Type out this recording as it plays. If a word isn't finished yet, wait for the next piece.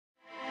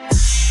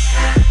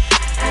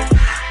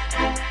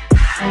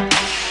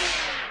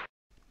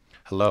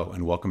Hello,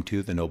 and welcome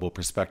to The Noble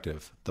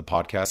Perspective, the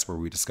podcast where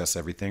we discuss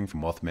everything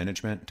from wealth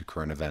management to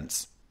current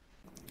events.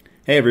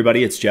 Hey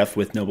everybody, it's Jeff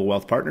with Noble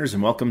Wealth Partners,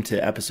 and welcome to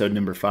episode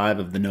number 5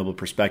 of The Noble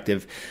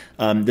Perspective.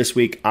 This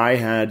week I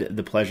had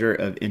the pleasure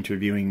of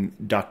interviewing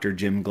Dr.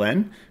 Jim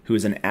Glenn, who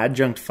is an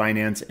adjunct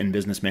finance and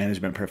business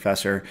management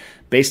professor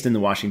based in the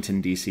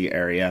Washington, D.C.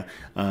 area,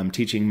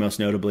 teaching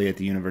most notably at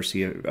the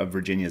University of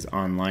Virginia's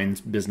online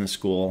business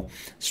school,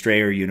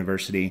 Strayer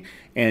University,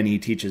 and he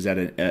teaches at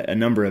a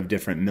number of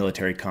different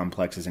military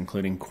complexes,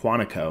 including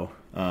Quantico,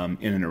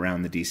 in and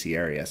around the D.C.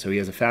 area. So he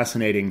has a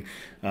fascinating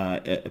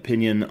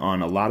opinion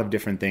on a lot of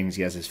different things.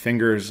 He has his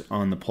fingers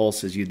on the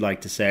pulse, as you'd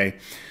like to say.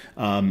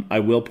 I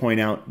will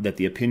point out that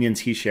the opinions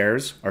he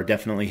shares are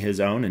definitely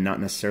his own and not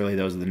necessarily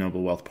those of the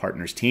Noble Wealth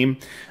Partners team.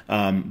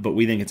 But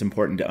we think it's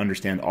important to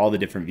understand all the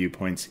different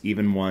viewpoints,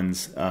 even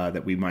ones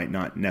that we might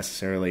not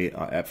necessarily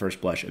at first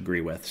blush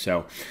agree with.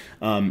 So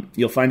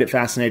you'll find it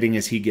fascinating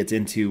as he gets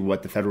into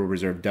what the Federal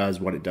Reserve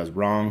does, what it does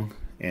wrong,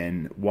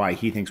 and why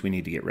he thinks we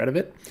need to get rid of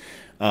it.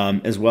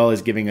 As well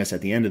as giving us at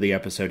the end of the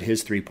episode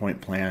his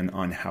 3-point plan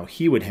on how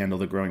he would handle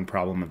the growing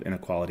problem of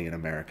inequality in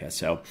America.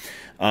 So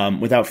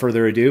without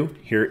further ado,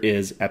 here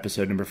is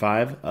episode number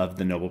 5 of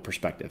The Noble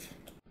Perspective.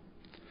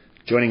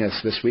 Joining us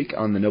this week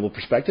on The Noble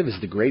Perspective is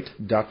the great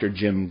Dr.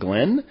 Jim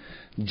Glenn.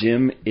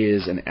 Jim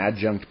is an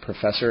adjunct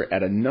professor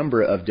at a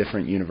number of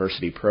different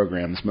university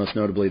programs, most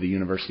notably the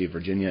University of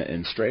Virginia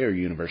and Strayer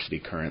University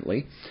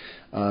currently.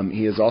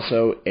 He is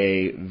also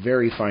a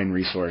very fine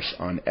resource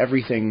on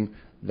everything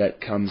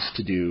that comes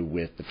to do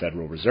with the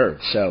Federal Reserve.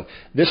 So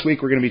this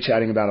week we're going to be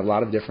chatting about a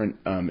lot of different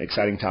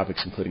exciting topics,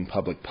 including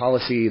public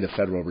policy, the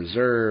Federal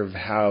Reserve,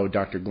 how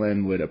Dr.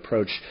 Glenn would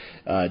approach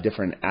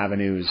different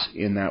avenues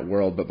in that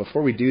world. But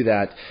before we do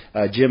that,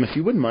 Jim, if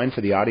you wouldn't mind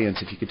for the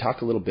audience, if you could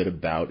talk a little bit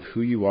about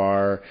who you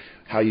are,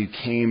 how you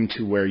came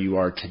to where you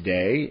are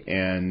today,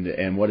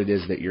 and what it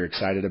is that you're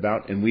excited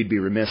about. And we'd be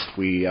remiss if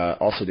we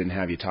also didn't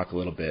have you talk a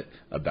little bit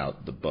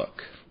about the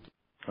book.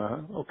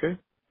 Okay.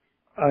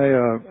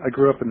 I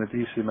grew up in the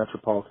D.C.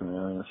 metropolitan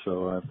area,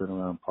 so I've been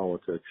around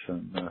politics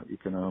and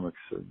economics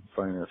and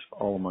finance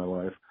all of my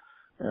life.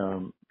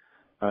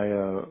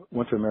 I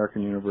went to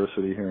American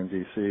University here in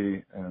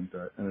D.C. and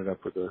ended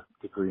up with a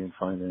degree in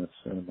finance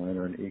and a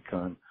minor in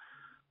econ.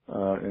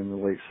 In the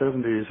late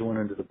 70s, I went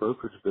into the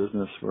brokerage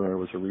business where I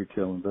was a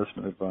retail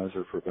investment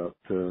advisor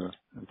for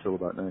until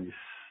about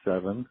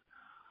 97.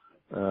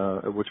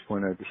 At which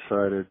point I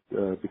decided,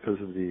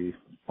 because of the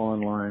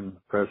online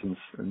presence,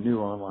 a new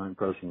online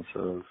presence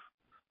of,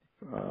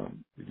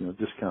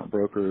 discount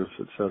brokers,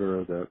 et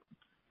cetera, that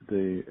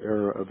the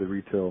era of the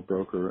retail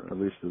broker, at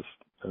least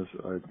as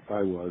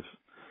I was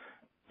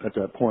at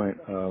that point,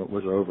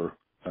 was over.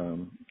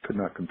 Could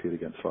not compete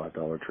against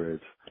 $5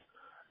 trades.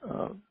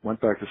 Went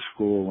back to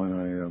school when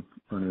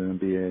I earned an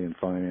MBA in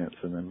finance,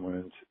 and then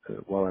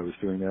while I was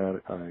doing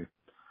that,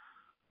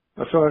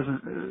 so I was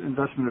an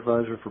investment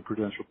advisor for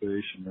Prudential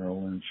Base and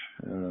Merrill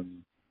Lynch,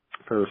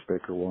 Ferris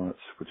Baker Watts,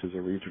 which is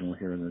a regional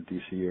here in the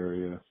D.C.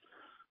 area,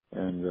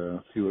 and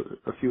a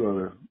few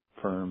other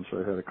firms.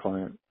 I had a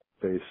client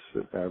base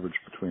that averaged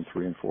between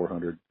 300 and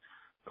 400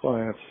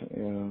 clients,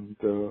 and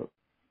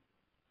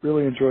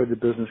really enjoyed the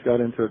business. Got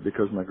into it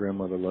because my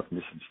grandmother left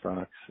me some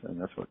stocks, and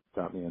that's what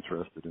got me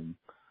interested in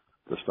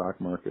the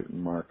stock market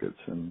and markets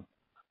and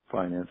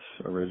finance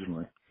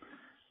originally.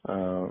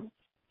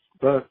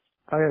 But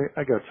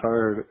I got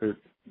tired.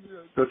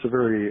 That's a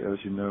very, as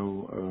you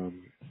know,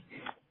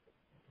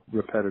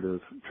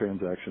 repetitive,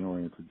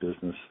 transaction-oriented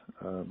business.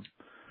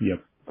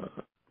 Yep.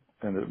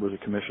 And it was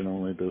a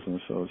commission-only business,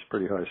 so it was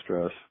pretty high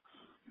stress.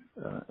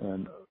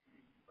 And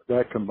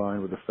that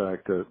combined with the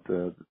fact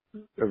that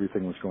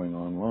everything was going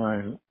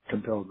online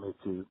compelled me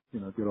to,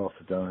 get off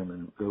the dime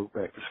and go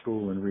back to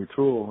school and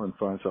retool and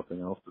find something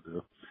else to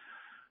do,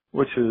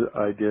 which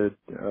I did.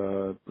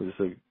 Was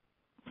a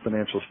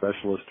financial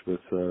specialist with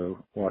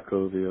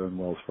Wachovia and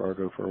Wells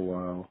Fargo for a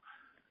while,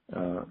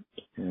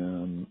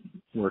 and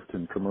worked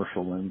in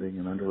commercial lending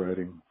and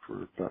underwriting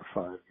for about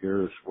 5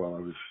 years while I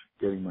was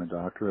getting my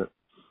doctorate.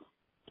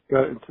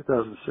 In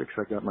 2006,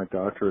 I got my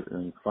doctorate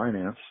in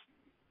finance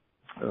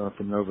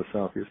from Nova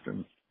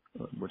Southeastern,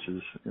 which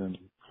is in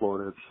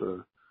Florida.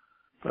 It's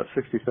about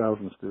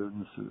 60,000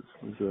 students. It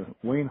was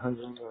a Wayne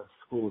Huizenga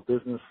School of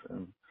Business,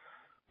 and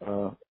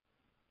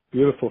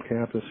beautiful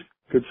campus,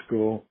 good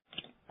school.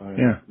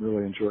 I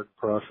really enjoyed the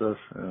process,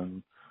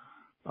 and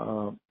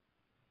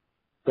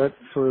that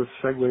sort of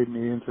segued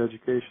me into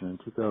education. In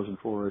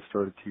 2004, I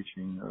started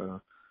teaching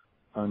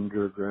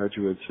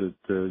undergraduates at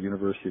the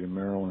University of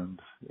Maryland,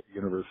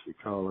 University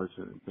College,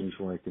 and things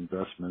like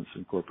investments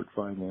and corporate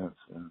finance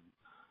and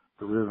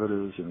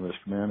derivatives and risk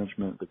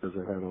management, because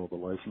I had all the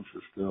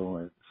licenses still.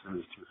 I had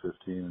Series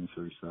 215 and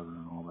Series 7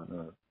 and all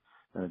that,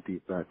 and a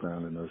deep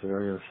background in those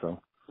areas. So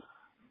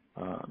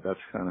that's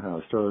kind of how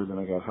it started. Then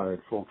I got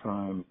hired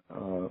full-time.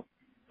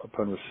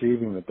 Upon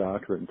receiving the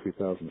doctorate in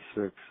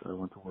 2006, I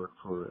went to work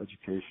for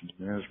Education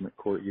Management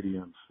Corps,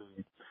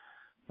 EDMC,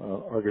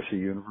 Argosy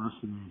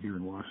University here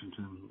in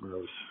Washington, where I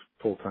was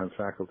full-time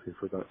faculty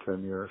for about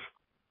 10 years.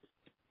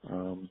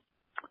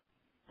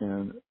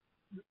 And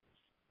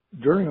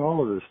during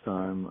all of this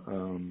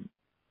time,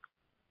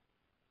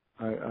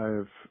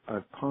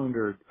 I've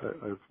pondered,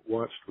 I've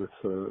watched with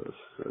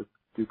a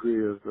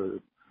degree of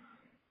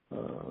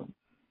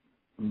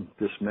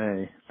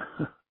dismay,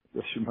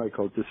 yes, you might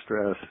call it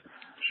distress,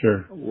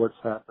 Sure. what's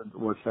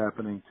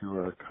happening to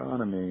our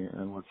economy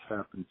and what's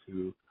happened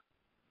to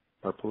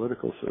our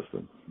political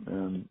system.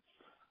 And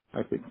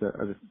I think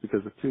that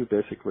because the two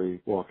basically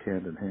walk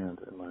hand in hand,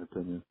 in my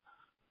opinion,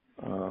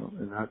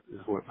 and that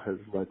is what has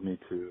led me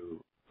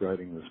to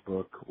writing this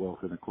book, Wealth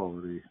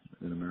Inequality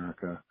in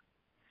America,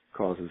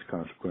 Causes,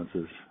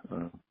 Consequences,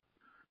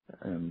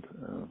 and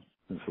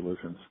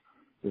Solutions.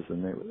 Is the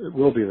name? It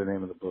will be the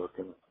name of the book,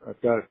 and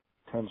I've got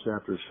 10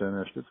 chapters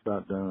finished. It's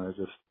about done.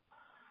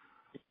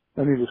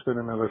 I need to spend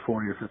another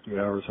 40 or 50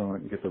 hours on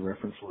it and get the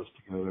reference list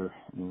together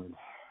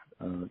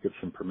and get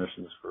some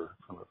permissions for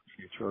a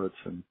few charts,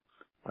 and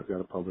I've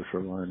got a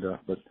publisher lined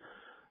up. But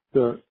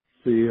the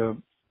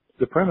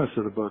premise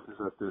of the book is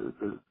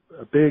that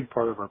a big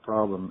part of our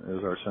problem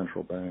is our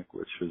central bank,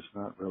 which is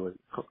not really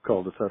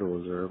called the Federal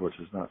Reserve, which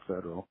is not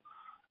federal,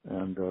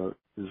 and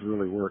is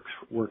really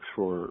works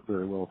for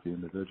very wealthy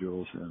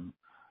individuals and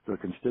their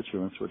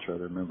constituents, which are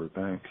their member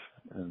banks,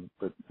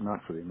 but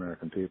not for the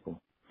American people.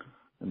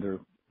 And they're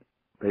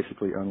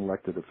basically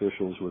unelected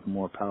officials with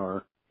more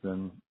power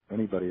than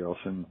anybody else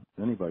and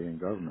anybody in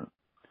government.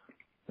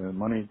 And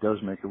money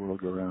does make the world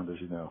go round, as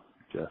you know,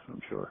 Jeff,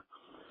 I'm sure.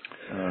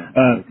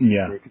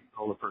 They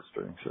control the purse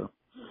string. So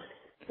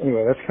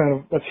anyway,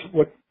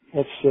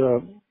 that's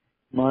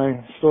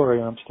my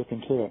story. I'm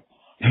sticking to it.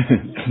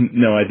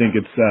 No, I think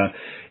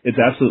it's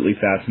absolutely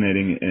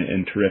fascinating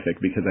and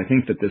terrific, because I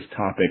think that this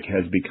topic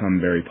has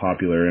become very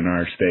popular in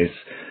our space.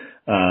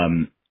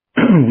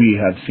 We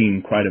have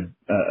seen quite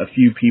a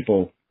few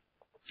people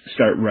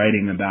start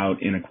writing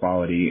about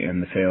inequality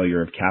and the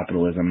failure of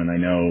capitalism, and I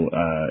know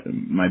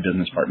my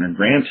business partner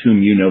Grant,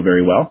 whom you know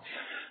very well,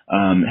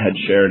 had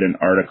shared an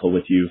article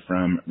with you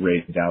from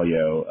Ray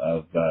Dalio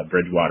of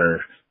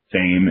Bridgewater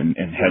fame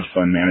and hedge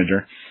fund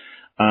manager.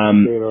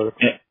 Great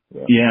article.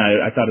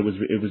 Yeah, I thought it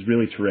was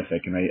really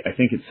terrific, and I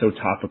think it's so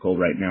topical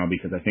right now,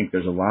 because I think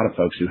there's a lot of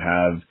folks who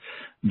have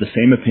the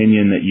same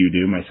opinion that you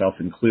do, myself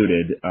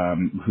included,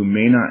 who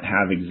may not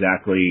have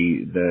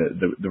exactly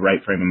the right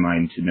frame of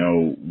mind to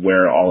know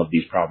where all of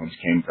these problems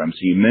came from. So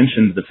you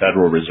mentioned the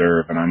Federal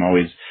Reserve, and I'm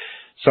always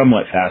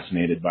somewhat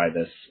fascinated by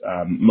this,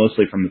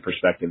 mostly from the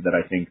perspective that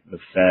I think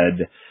the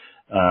Fed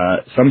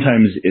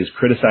sometimes is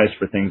criticized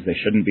for things they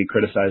shouldn't be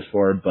criticized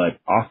for, but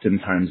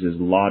oftentimes is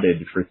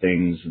lauded for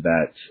things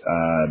that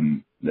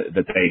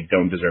they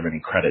don't deserve any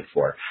credit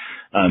for.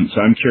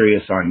 So I'm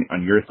curious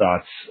on your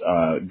thoughts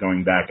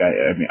going back.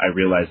 I mean, I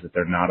realize that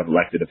they're not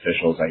elected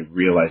officials. I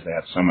realize they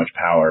have so much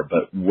power,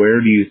 but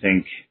where do you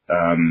think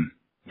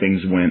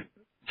things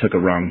took a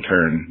wrong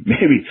turn?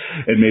 Maybe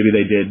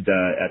they did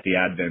at the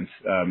advent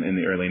in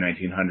the early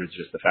 1900s,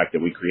 just the fact that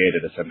we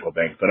created a central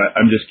bank. But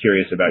I'm just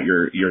curious about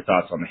your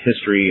thoughts on the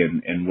history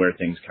and where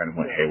things kind of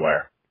went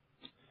haywire.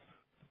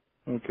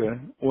 Okay.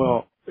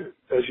 Well,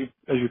 as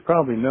you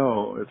probably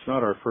know, it's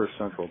not our first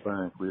central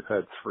bank. We've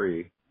had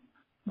three.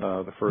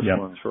 The first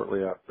one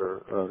shortly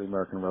after the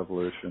American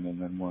Revolution, and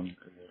then one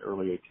in the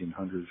early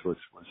 1800s, which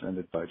was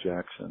ended by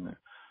Jackson.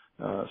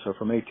 So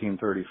from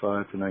 1835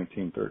 to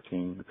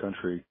 1913, the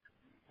country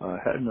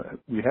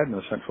we had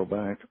no central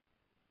bank.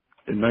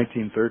 In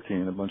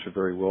 1913, a bunch of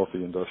very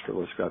wealthy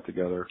industrialists got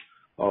together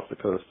off the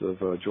coast of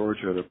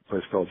Georgia at a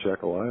place called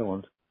Jekyll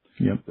Island.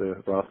 Yep.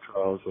 The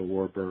Rothschilds, the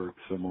Warburgs,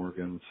 the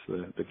Morgans,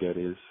 the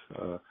Gettys,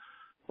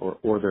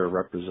 or their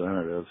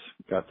representatives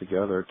got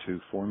together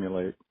to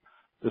formulate,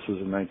 this was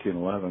in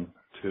 1911,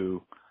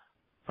 to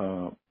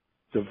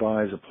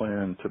devise a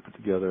plan to put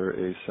together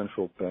a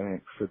central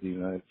bank for the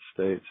United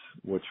States,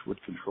 which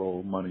would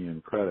control money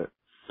and credit.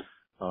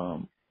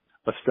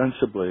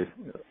 Ostensibly,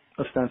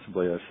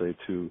 I say,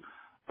 to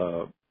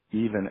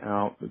even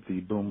out the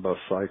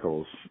boom-bust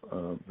cycles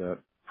that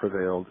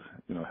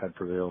had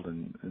prevailed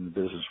in the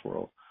business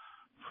world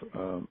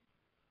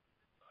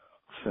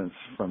since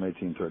from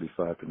 1835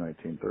 to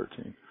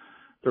 1913.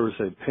 There was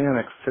a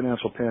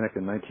financial panic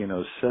in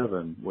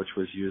 1907, which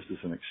was used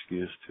as an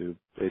excuse to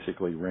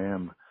basically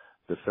ram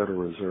the Federal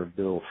Reserve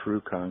bill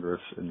through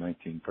Congress in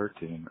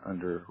 1913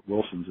 under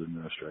Wilson's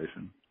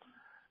administration.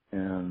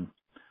 And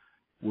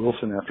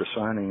Wilson, after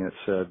signing it,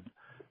 said,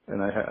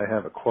 and I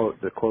have the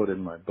quote in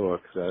my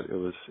book, that it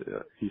was,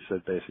 he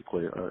said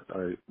basically,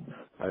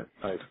 I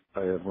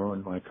have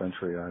ruined my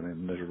country, I'm a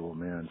miserable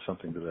man,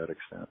 something to that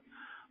extent.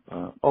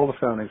 All the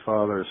founding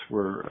fathers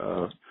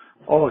were,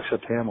 all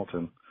except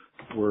Hamilton,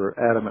 were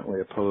adamantly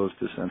opposed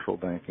to central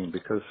banking,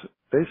 because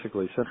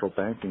basically central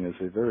banking is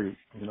a very,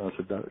 it's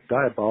a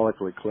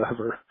diabolically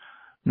clever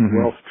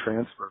wealth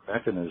transfer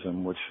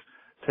mechanism, which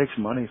takes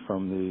money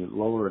from the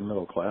lower and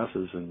middle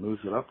classes and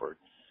moves it upward.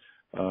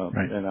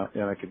 Right. And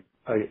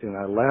I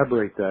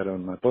elaborate that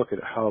on my book at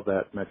how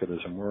that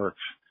mechanism works.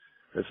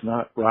 It's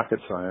not rocket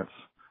science,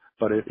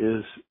 but it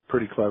is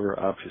pretty clever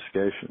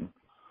obfuscation.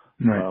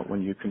 Right.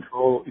 When you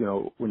control,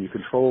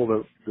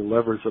 the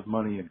levers of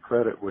money and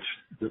credit, which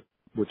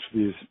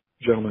these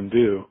gentlemen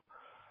do,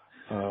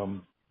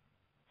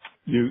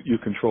 you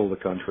control the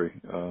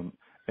country,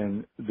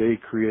 and they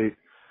create.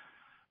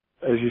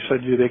 As you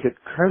said, they get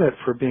credit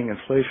for being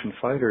inflation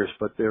fighters,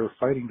 but they're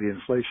fighting the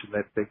inflation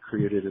that they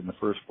created in the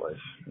first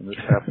place. And this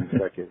happens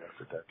decade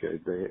after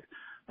decade.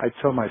 I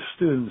tell my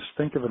students,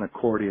 think of an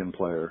accordion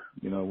player.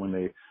 When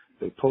they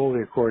pull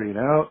the accordion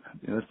out,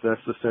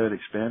 that's the state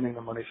expanding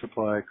the money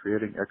supply,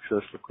 creating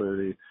excess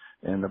liquidity,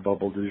 and the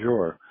bubble du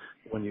jour.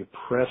 When you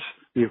press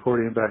the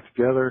accordion back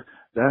together,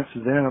 that's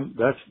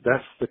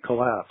the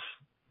collapse,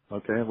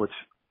 okay, which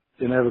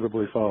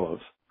inevitably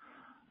follows.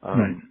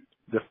 Right.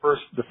 The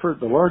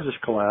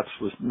largest collapse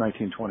was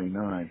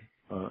 1929,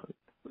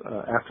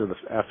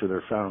 after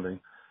their founding,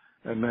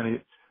 and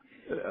many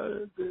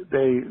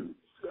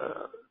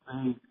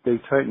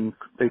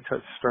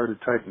started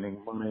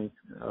tightening money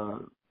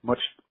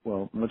much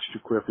too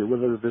quickly.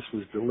 Whether this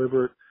was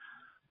deliberate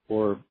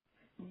or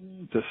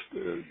just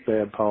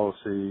bad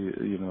policy,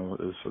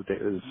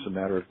 is a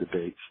matter of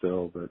debate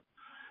still. But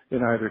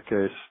in either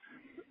case,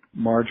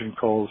 margin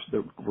accounts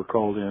were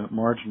called in,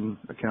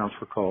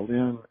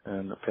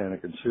 and a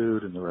panic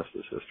ensued, and the rest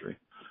is history.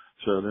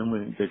 So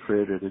then they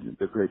created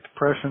the Great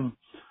Depression,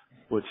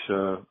 which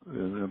the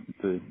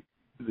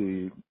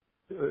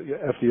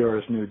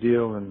FDR's New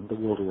Deal and the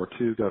World War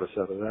II got us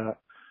out of that.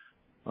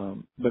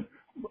 But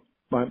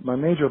my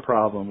major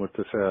problem with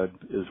the Fed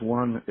is,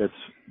 one,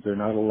 they're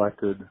not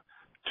elected.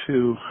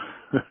 Two,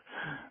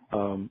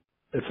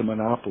 it's a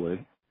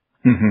monopoly.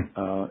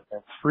 Mm-hmm.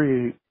 And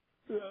three,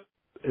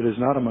 it is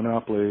not a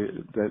monopoly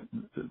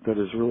that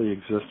is really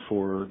exists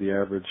for the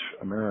average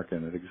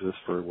American. It exists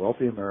for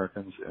wealthy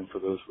Americans and for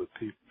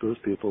those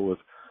people with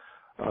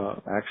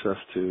access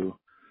to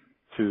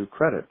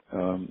credit.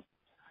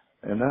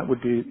 And that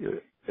would be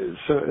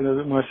so.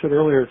 And when I said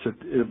earlier, it's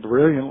a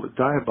brilliant,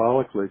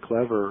 diabolically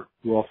clever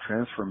wealth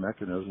transfer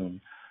mechanism.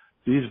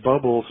 These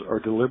bubbles are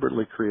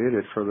deliberately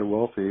created for the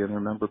wealthy and the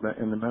member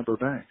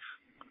banks.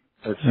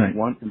 It's right.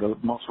 the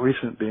most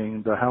recent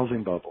being the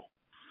housing bubble.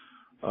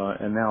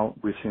 And now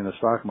we've seen a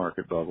stock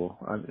market bubble.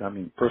 I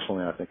mean,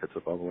 personally, I think it's a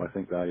bubble. I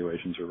think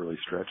valuations are really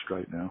stretched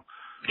right now.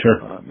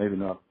 Sure. Maybe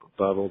not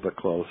bubble, but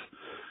close.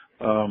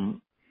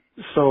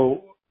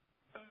 So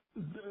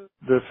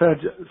the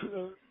Fed,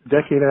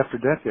 decade after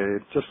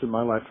decade, just in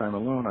my lifetime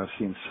alone, I've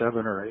seen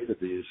 7 or 8 of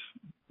these,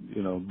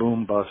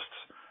 boom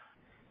busts,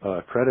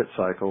 credit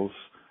cycles,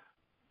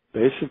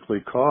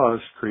 basically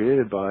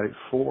created by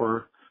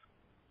 4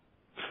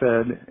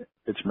 Fed,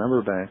 its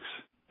member banks,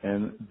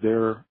 and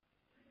their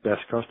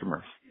best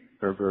customers.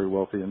 They're very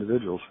wealthy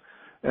individuals.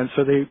 And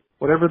so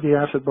whatever the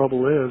asset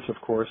bubble is, of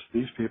course,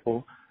 these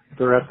people,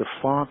 they're at the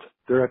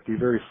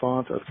very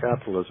font of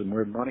capitalism,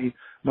 where money,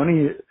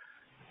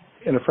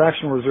 in a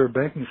fractional reserve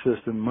banking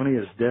system, money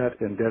is debt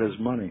and debt is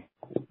money.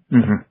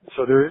 Mm-hmm.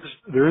 So there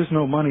is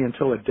no money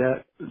until a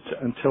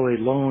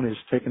loan is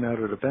taken out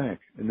of the bank,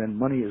 and then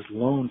money is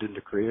loaned into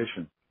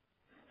creation.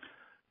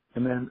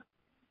 And then,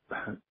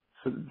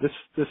 so this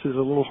is a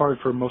little hard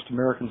for most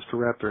Americans to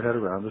wrap their head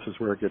around. This is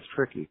where it gets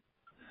tricky.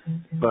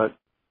 Mm-hmm. But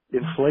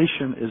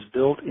inflation is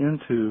built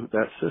into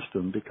that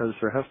system because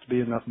there has to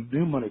be enough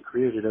new money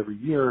created every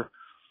year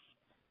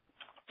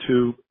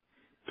to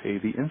pay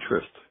the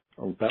interest.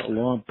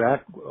 Along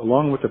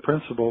with the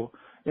principal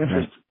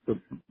interest, right. The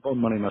loan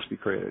money must be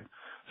created.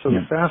 So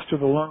the faster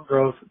the loan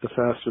growth, the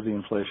faster the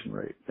inflation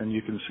rate. And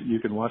you can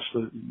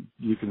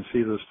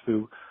see those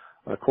two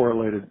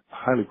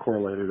highly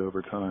correlated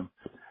over time,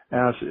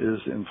 as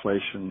is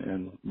inflation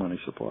and money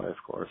supply,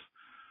 of course.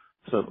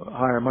 So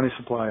higher money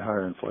supply,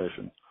 higher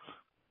inflation.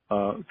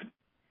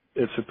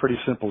 It's a pretty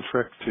simple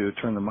trick to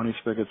turn the money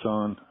spigots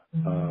on,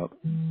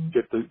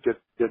 get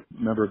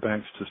member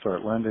banks to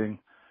start lending,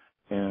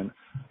 and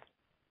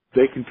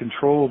they can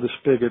control the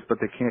spigot, but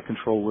they can't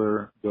control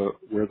where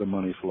the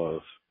money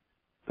flows.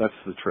 That's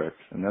the trick,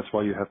 and that's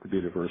why you have to be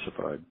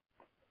diversified,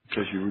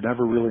 because you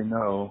never really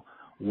know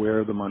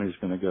where the money's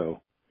going to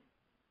go.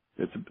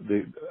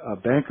 A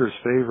banker's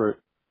favorite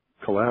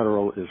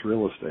collateral is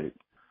real estate.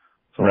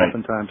 So right.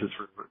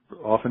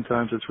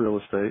 oftentimes it's real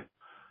estate,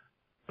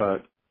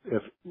 but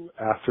if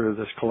after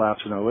this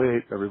collapse in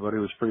 2008, everybody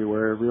was pretty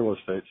wary of real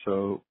estate,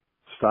 so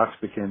stocks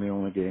became the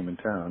only game in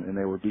town, and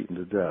they were beaten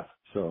to death.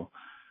 So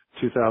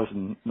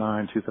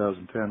 2009,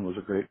 2010 was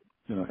a great,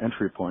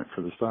 entry point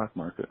for the stock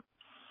market.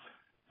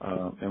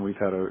 And we've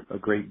had a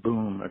great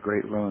boom, a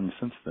great run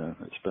since then.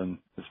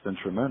 It's been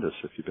tremendous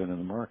if you've been in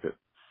the market.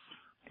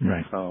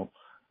 Right. So,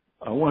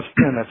 once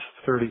again,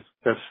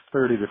 that's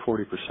 30 to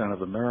 40%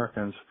 of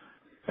Americans.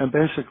 And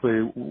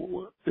basically,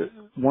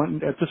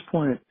 at this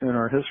point in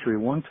our history,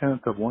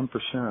 1/10 of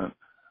 1%,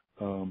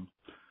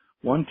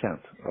 1/10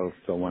 of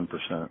the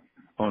 1%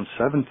 owns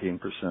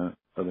 17%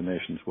 of the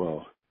nation's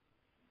wealth.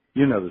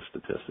 You know the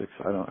statistics.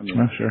 Oh,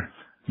 sure.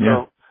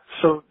 Yeah.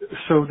 So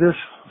this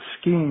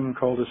scheme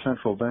called a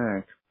central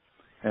bank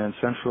and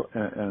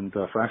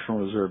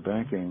fractional reserve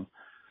banking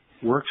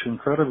works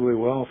incredibly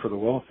well for the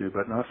wealthy,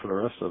 but not for the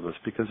rest of us.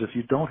 Because if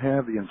you don't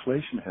have the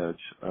inflation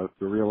hedge of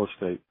the real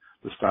estate,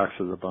 the stocks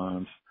or the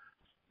bonds,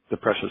 the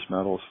precious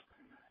metals,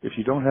 if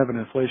you don't have an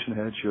inflation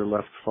hedge, you're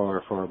left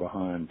far, far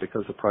behind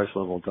because the price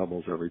level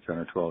doubles every 10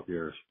 or 12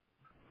 years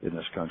in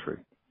this country.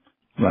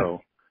 Right.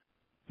 So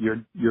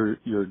you're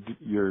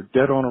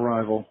dead on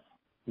arrival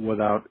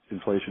without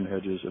inflation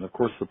hedges, and of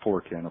course the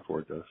poor can't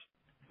afford this.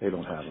 They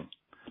don't have them.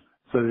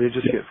 So they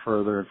just get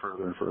further and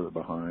further and further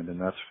behind, and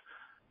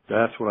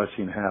that's what I've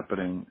seen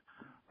happening,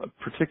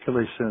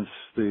 particularly since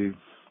the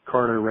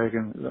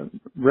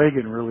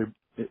Reagan really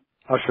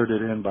ushered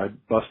it in by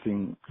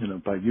busting,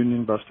 by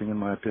union busting, in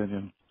my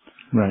opinion.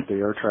 Right. The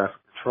air traffic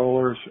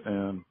controllers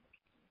and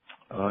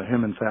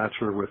him and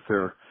Thatcher with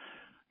their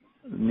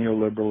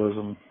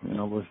neoliberalism,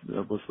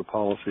 was the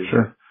policy.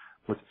 Sure.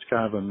 Which is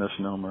kind of a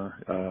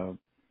misnomer.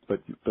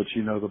 But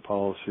the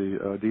policy,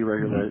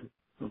 deregulate,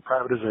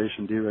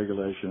 privatization,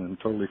 deregulation, and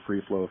totally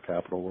free flow of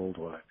capital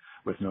worldwide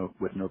with no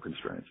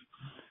constraints,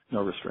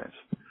 no restraints.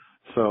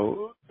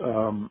 So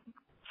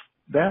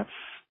that's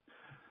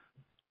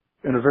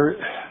a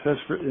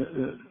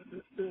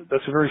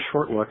very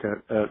short look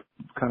at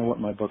kind of what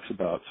my book's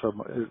about. So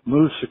it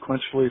moves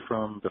sequentially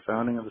from the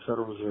founding of the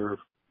Federal Reserve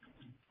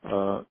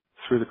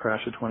through the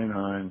crash of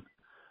 '29,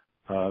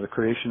 the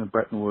creation of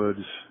Bretton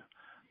Woods,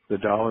 the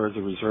dollar as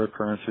a reserve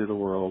currency of the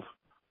world,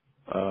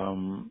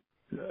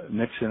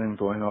 Nixon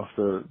going off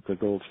the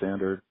gold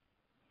standard,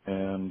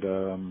 and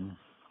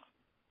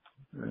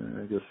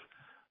I guess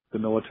the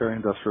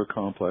military-industrial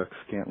complex,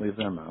 can't leave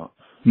them out.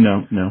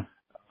 No.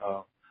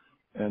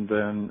 And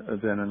then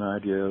an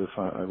idea, if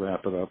I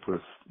wrap it up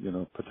with,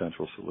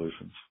 potential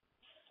solutions.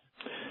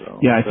 So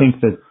yeah, I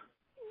think that,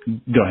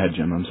 go ahead,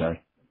 Jim, I'm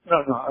sorry.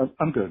 No,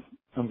 I'm good.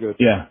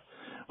 Yeah.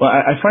 Well,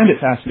 I find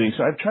it fascinating.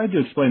 So I've tried to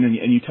explain,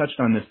 and you touched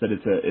on this, that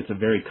it's a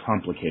very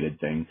complicated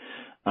thing.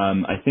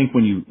 I think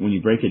when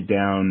you break it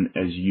down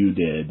as you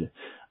did,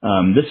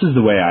 this is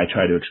the way I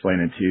try to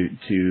explain it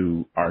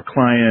to our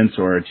clients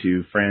or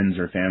to friends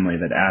or family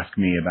that ask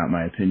me about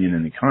my opinion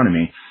in the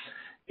economy.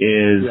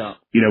 Is,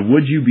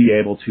 would you be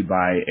able to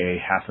buy a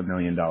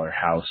 $500,000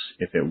 house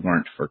if it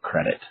weren't for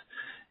credit?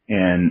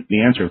 And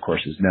the answer, of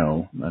course, is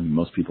no.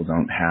 Most people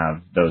don't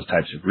have those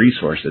types of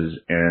resources.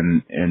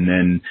 And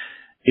then,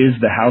 is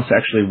the house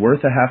actually worth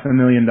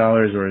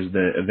 $500,000, or is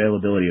the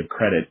availability of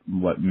credit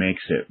what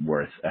makes it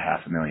worth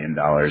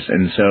 $500,000?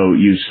 And so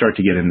you start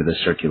to get into the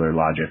circular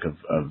logic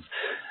of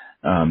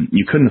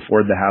you couldn't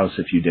afford the house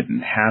if you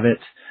didn't have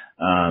it.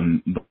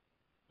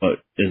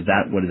 But is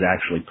that what is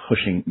actually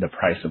pushing the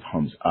price of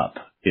homes up,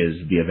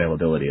 is the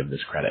availability of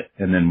this credit?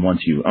 And then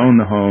once you own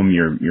the home,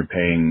 you're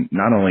paying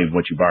not only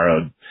what you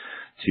borrowed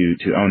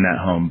to own that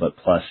home, but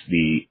plus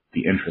the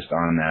interest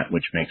on that,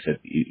 which makes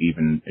it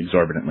even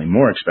exorbitantly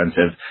more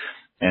expensive.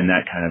 And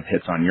that kind of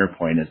hits on your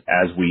point, is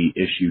as we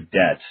issue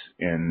debt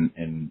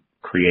and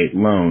create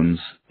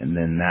loans, and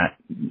then that,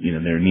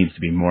 there needs to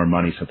be more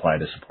money supply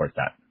to support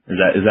that. Is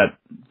that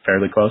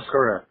fairly close?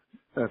 Correct.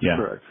 That's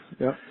correct.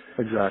 Yep,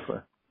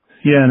 exactly.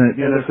 Yeah, and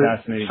that's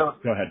fascinating.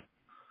 Go ahead.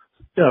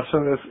 Yeah,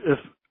 so if if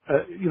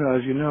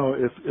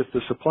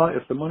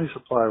the money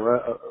supply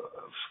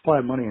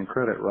of money and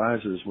credit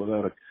rises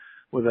without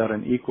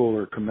an equal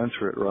or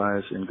commensurate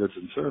rise in goods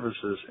and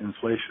services,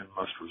 inflation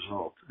must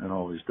result, and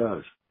always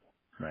does.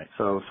 Right.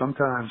 So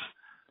sometimes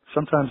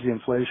the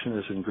inflation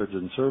is in goods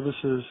and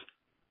services.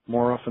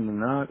 More often than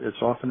not,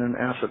 it's often in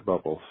asset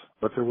bubbles,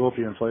 but there will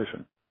be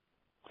inflation.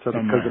 So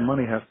because the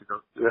money has to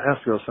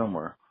go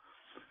somewhere.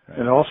 Right.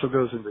 And it also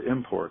goes into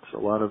imports. A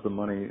lot of the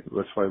money,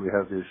 that's why we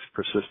have these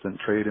persistent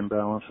trade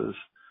imbalances,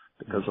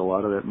 because a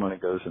lot of that money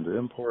goes into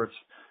imports.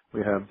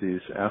 We have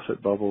these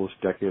asset bubbles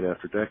decade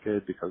after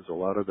decade because a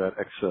lot of that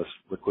excess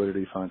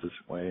liquidity finds its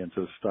way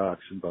into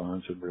stocks and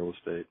bonds and real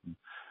estate and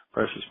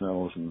precious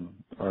metals and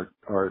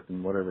art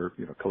and whatever,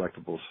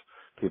 collectibles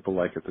people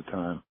like at the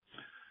time.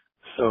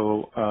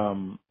 So,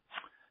 and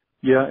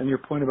your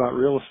point about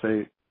real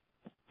estate,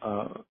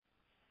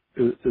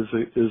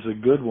 is a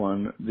good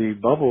one. The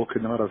bubble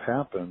could not have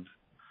happened.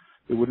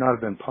 It would not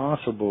have been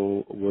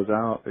possible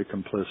without a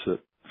complicit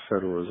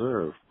Federal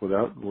Reserve,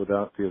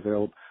 without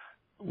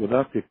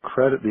the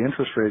credit. The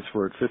interest rates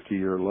were at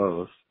 50-year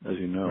lows, as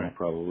you know, right.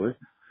 Probably.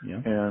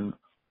 Yeah. And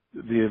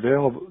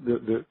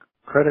the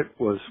credit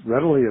was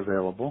readily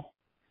available.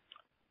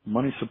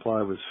 Money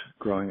supply was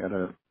growing at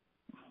a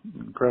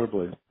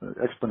incredibly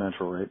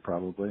exponential rate,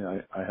 probably.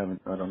 I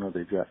don't know the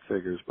exact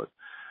figures, but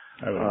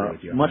I would agree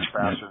with you. Much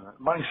faster. Yeah.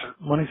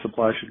 Money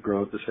supply should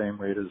grow at the same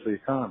rate as the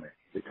economy.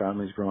 The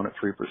economy's growing at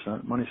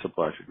 3%. Money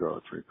supply should grow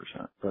at 3%.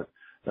 But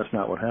that's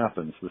not what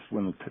happens.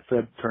 When the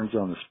Fed turns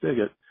on the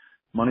spigot,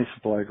 money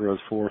supply grows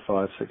 4,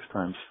 5, 6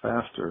 times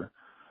faster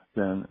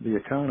than the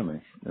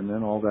economy. And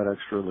then all that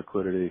extra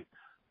liquidity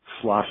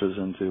sloshes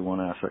into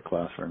one asset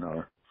class or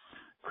another,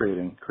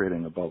 creating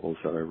the bubbles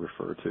that I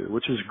refer to,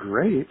 which is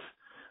great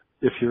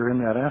if you're in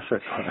that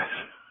asset class.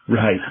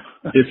 Right.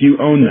 If you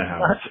own the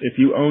house, if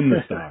you own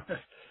the stocks.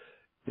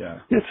 Yeah.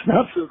 It's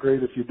not so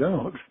great if you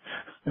don't.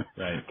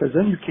 Right. Because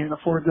then you can't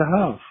afford the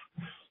house.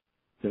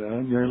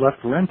 and you're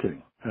left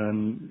renting,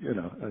 and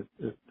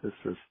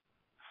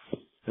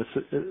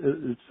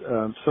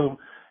so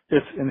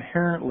it's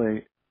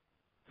inherently,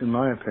 in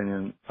my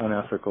opinion,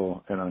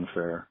 unethical and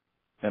unfair.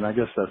 And I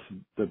guess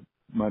that's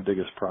my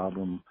biggest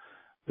problem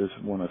is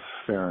one of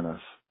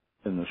fairness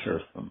in the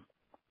system.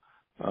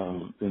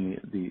 In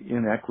the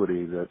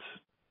inequity that's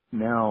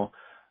now,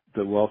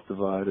 the wealth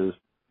divide is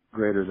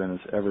greater than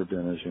it's ever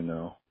been, as you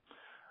know.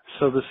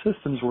 So the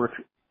systems work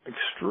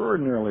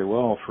extraordinarily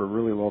well for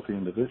really wealthy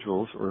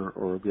individuals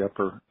or the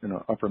upper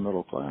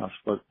middle class,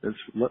 but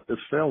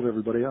it's failed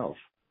everybody else.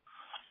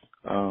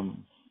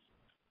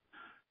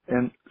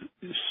 And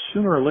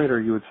sooner or later,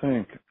 you would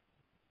think,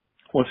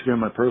 once again,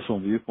 my personal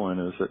viewpoint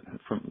is that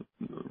from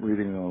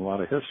reading a lot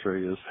of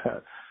history is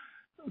that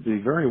the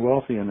very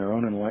wealthy in their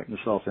own enlightened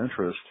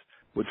self-interest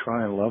would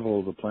try and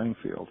level the playing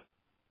field.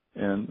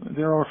 And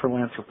there are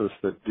philanthropists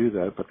that do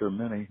that, but there are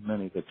many,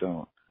 many that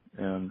don't.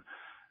 And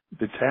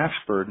the tax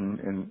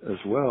burden as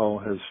well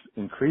has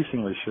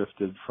increasingly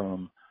shifted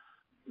from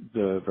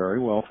the very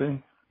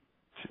wealthy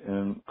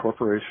and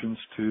corporations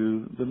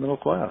to the middle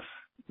class.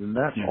 And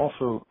that's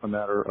also a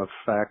matter of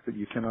fact that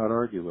you cannot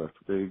argue with.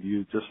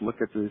 You just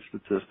look at the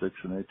statistics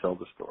and they tell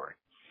the story.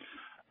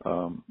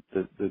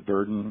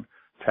 The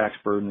tax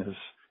burden has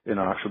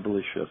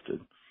inexorably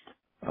shifted.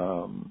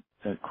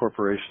 And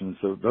corporations,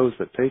 those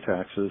that pay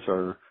taxes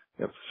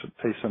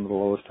pay some of the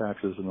lowest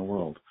taxes in the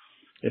world.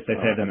 If they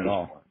pay them at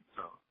all.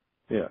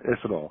 Yeah,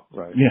 if at all,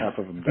 right. Yeah. Half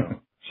of them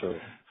don't. So,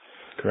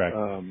 correct.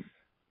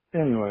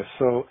 Anyway,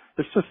 so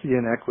it's just the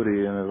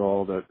inequity in it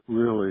all that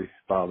really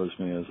bothers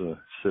me as a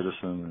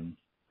citizen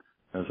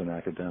and as an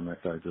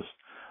academic.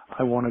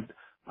 I wanted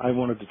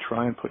to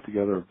try and put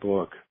together a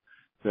book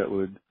that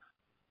would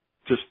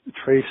just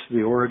trace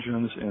the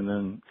origins and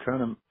then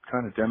kind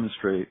of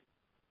demonstrate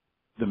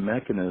the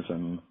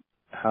mechanism,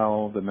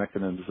 how the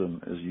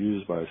mechanism is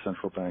used by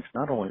central banks.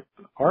 Not only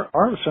our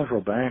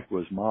central bank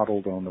was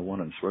modeled on the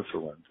one in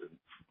Switzerland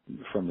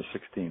from the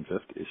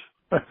 1650s.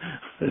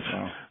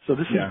 So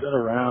this has been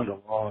around a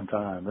long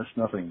time. It's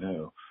nothing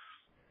new.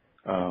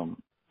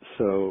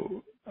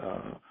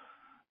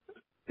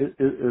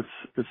 It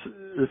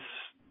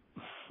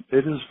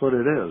is what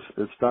it is.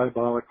 It's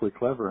diabolically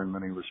clever in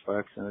many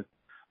respects,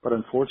 but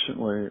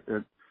unfortunately,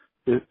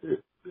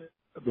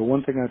 the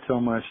one thing I tell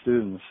my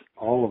students,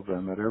 all of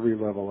them at every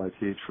level I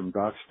teach, from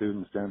doc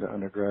students down to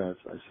undergrads,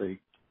 I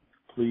say,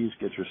 please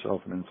get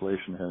yourself an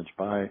inflation hedge.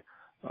 Buy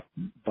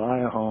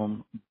a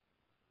home,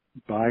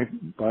 buy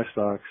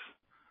stocks,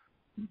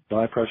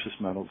 buy precious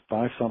metals,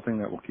 buy something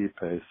that will keep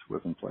pace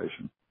with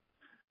inflation.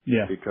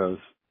 Yeah. Because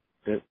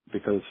it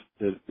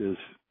is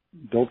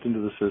built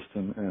into the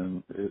system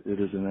and it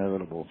is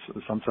inevitable.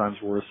 So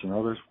sometimes worse than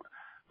others.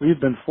 We've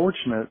been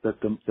fortunate that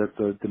the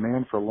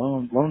demand for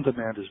loan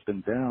demand has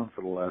been down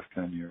for the last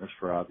 10 years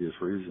for obvious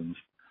reasons,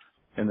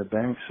 and the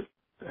banks,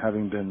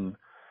 having been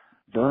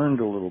burned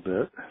a little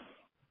bit,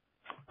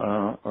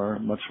 are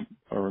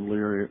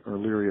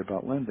leery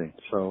about lending.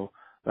 So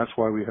that's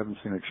why we haven't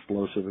seen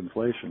explosive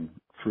inflation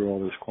through all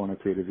this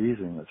quantitative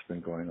easing that's been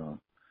going on.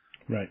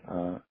 Right.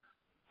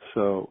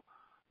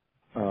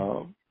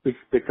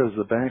 Because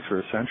the banks are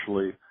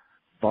essentially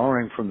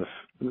borrowing from the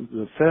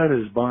Fed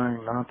is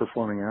buying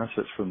non-performing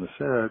assets from the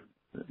Fed,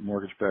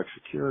 mortgage-backed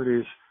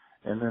securities,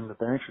 and then the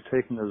banks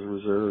are taking those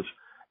reserves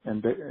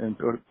and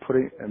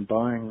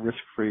buying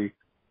risk-free,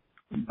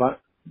 but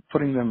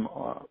putting them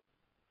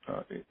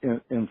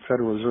in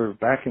Federal Reserve,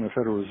 back in the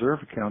Federal Reserve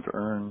account to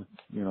earn,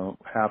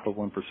 0.5% or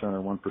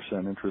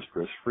 1% interest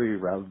risk-free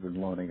rather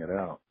than loaning it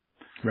out.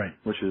 Right.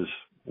 Which is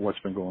what's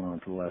been going on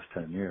for the last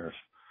 10 years.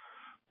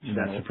 So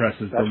that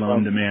suppresses the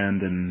loan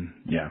demand and,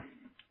 Yeah,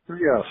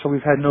 so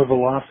we've had no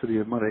velocity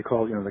of money. They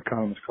call, the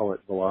economists call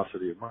it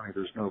velocity of money.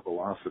 There's no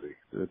velocity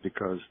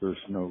because there's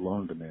no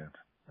loan demand.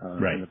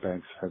 Right. And the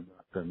banks have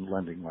been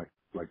lending like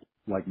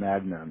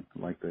madmen,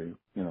 like they,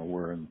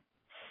 were in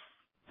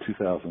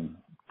 2000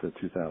 to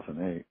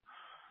 2008.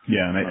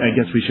 Yeah, and I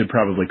guess we should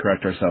probably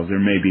correct ourselves. There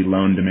may be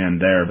loan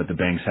demand there, but the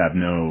banks have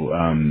no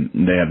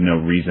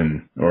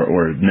reason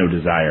or no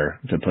desire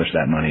to push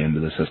that money into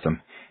the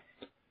system.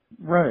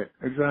 Right,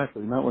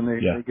 exactly. Not when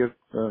they get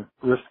a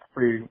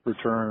risk-free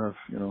return of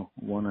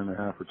 1.5%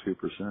 or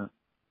 2%.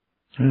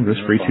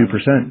 Risk-free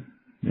 2%.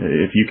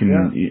 If you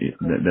can,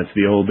 that's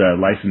the old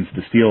license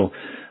to steal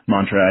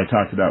mantra I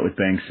talked about with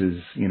banks.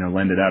 Is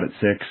lend it out at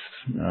 6,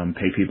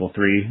 pay people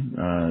 3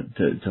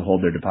 to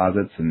hold their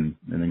deposits, and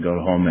then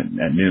go home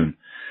at noon.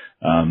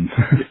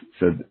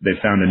 So they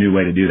found a new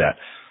way to do that.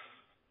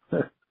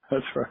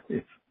 That's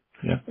right.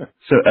 Yeah.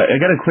 So I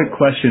got a quick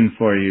question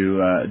for you,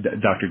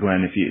 Dr.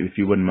 Glenn, if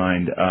you wouldn't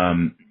mind.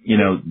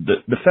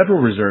 The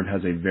Federal Reserve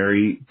has a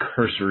very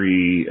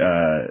cursory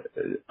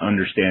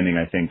understanding,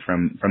 I think,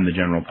 from the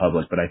general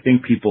public. But I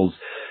think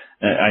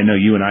I know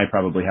you and I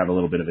probably have a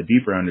little bit of a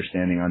deeper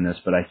understanding on this,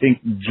 but I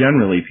think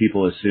generally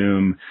people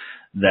assume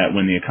that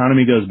when the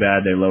economy goes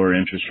bad, they lower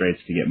interest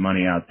rates to get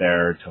money out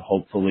there to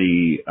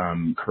hopefully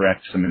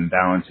correct some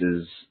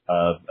imbalances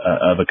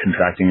of a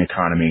contracting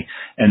economy.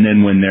 And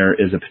then when there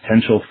is a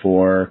potential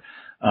for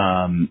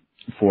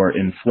for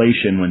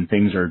inflation when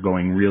things are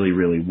going really,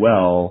 really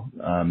well.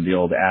 The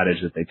old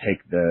adage that they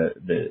take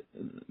the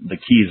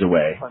keys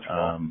away,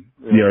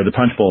 or the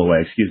punch bowl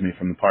away, excuse me,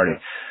 from the party.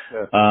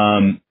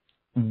 Yeah.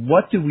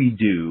 What do we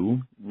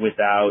do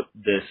without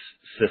this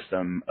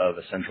system of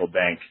a central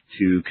bank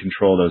to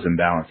control those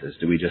imbalances?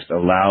 Do we just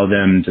allow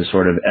them to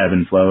sort of ebb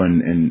and flow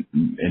and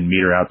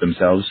meter out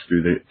themselves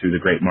through the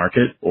great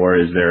market, or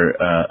is there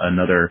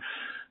another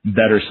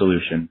better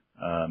solution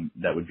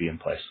that would be in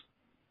place?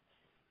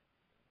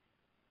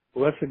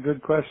 Well, that's a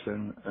good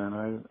question,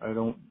 and I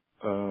don't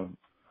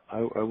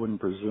I wouldn't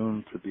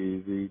presume to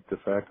be the de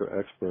facto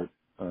expert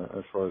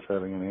as far as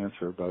having an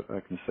answer, but I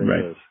can say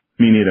Right. this.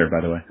 Me neither, by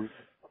the way.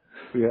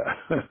 Yeah,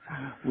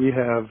 we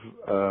have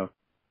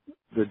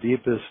the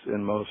deepest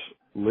and most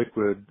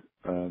liquid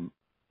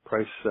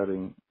price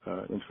setting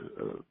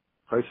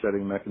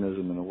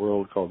mechanism in the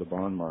world called the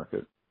bond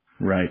market,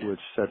 right?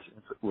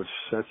 Which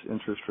sets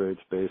interest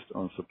rates based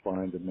on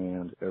supply and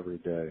demand every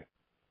day.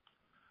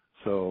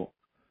 So,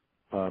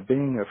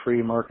 being a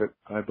free market,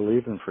 I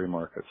believe in free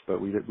markets,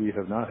 but we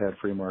have not had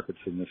free markets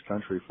in this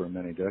country for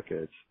many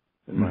decades,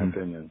 in my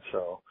opinion.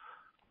 So.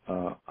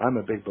 I'm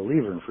a big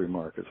believer in free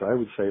markets. I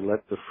would say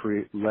let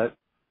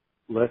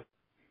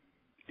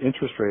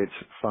interest rates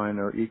find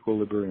their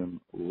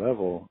equilibrium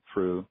level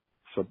through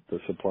the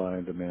supply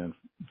and demand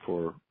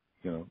for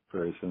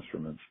various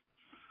instruments.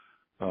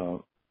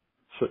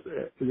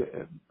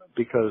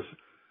 Because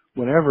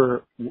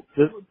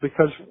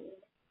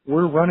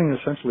we're running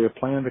essentially a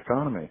planned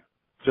economy,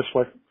 just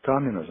like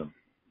communism.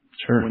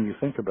 Sure. When you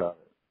think about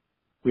it,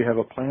 we have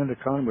a planned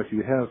economy.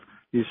 You have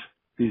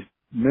these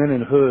men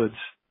in hoods,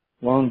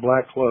 long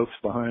black cloaks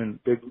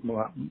behind big,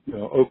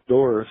 oak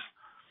doors,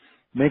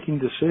 making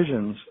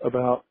decisions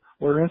about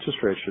where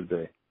interest rates should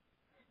be,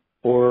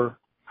 or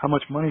how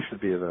much money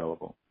should be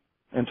available,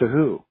 and to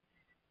who.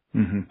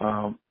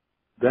 Mm-hmm.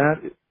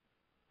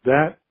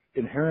 That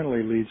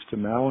inherently leads to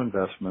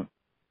malinvestment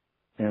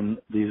and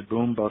these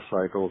boom bust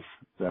cycles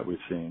that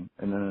we've seen,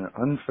 and then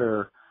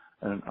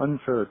an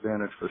unfair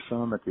advantage for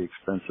some at the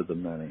expense of the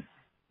many,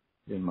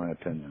 in my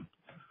opinion.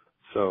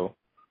 So.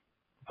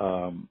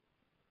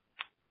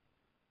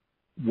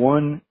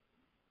 One,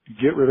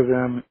 get rid of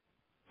them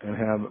and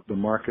have the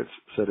markets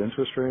set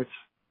interest rates.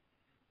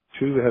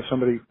 Two,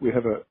 we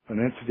have an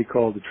entity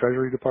called the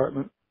Treasury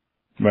Department.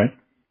 Right.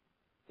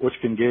 Which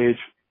can gauge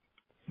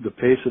the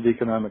pace of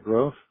economic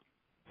growth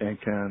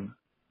and can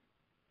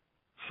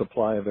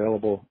supply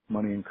available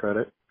money and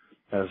credit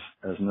as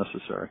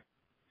necessary.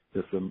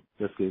 If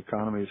the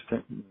economy is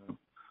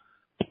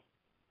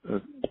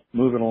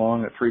moving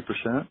along at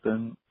 3%,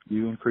 then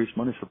you increase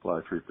money supply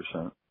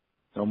 3%.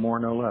 No more,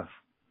 no less.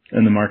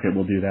 And the market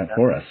will do that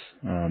for us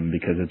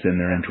because it's in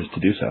their interest to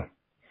do so.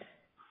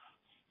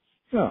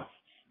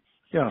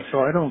 Yeah.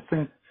 So I don't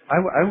think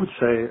I would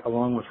say,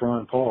 along with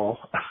Ron Paul,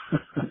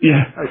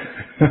 yeah,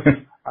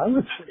 I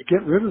would say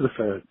get rid of the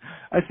Fed.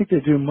 I think they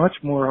do much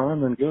more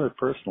harm than good.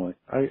 Personally,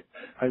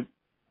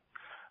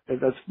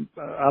 that's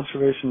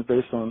observations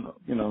based on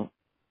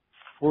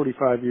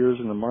 45 years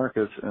in the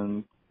markets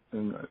and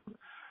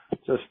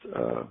just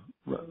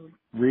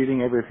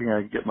reading everything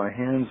I get my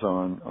hands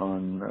on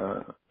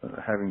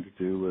having to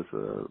do with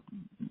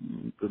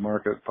the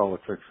market,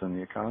 politics, and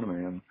the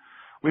economy, and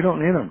we don't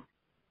need them.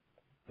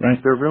 Right.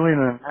 They're really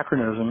an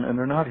anachronism, and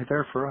they're not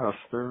there for us.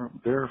 They're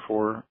there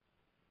for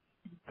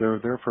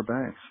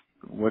banks,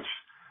 which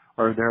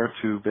are there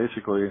to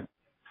basically,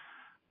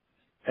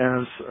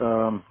 as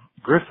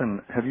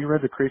Griffin. Have you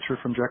read The Creature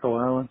from Jekyll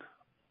Island?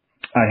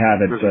 I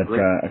haven't, but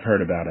I've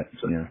heard about it.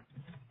 Yeah.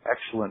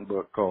 Excellent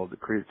book called The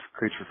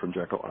Creature from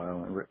Jekyll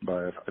Island, written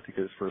by, I think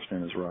his first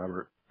name is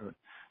Robert.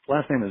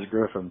 Last name is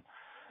Griffin.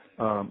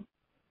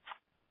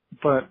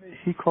 But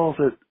he calls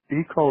the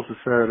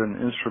Fed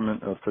an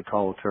instrument of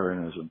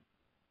totalitarianism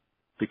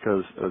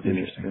because of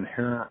the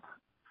inherent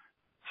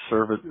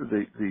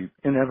the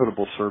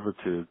inevitable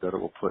servitude that it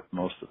will put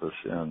most of us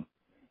in.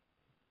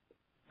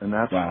 And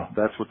that's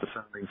what the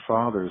founding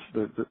fathers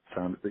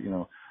found,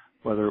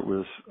 whether it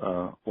was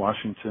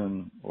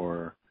Washington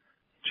or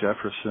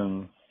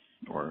Jefferson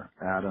or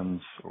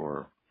Adams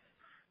or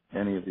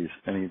any of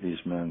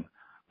these men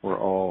were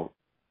all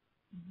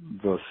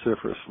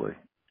vociferously,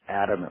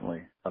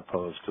 adamantly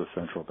opposed to a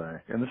central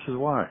bank. And this is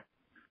why.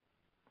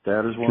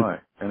 That is why.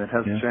 And it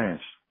hasn't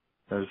changed.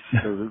 There's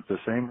the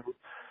same,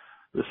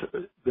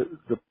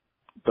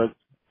 but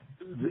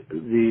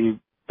the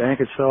bank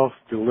itself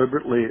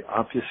deliberately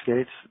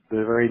obfuscates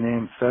the very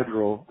name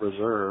Federal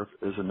Reserve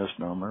is a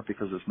misnomer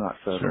because it's not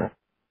federal. Sure.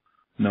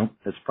 No.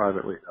 It's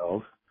privately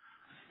held.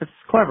 It's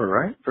clever,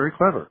 right? Very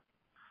clever.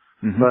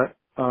 Mm-hmm. But,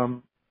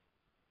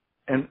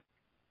 and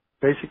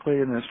basically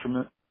an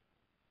instrument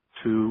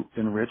to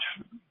enrich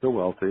the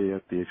wealthy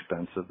at the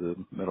expense of the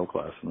middle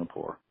class and the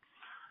poor,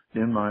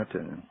 in my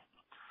opinion.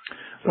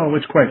 Well,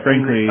 which quite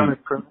frankly,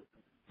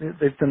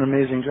 they've done an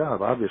amazing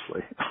job,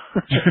 obviously.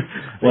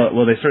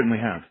 well, they certainly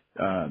have.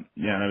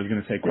 and I was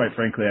going to say, quite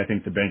frankly, I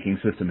think the banking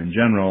system in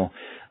general,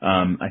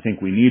 I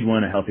think we need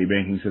one. A healthy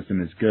banking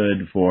system is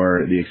good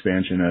for the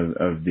expansion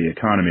of the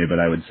economy, but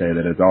I would say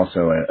that it's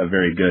also a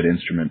very good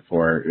instrument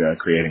for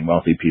creating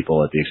wealthy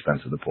people at the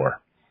expense of the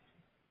poor.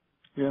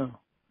 Yeah.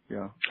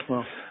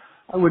 Well,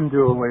 I wouldn't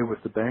do away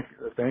with the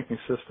banking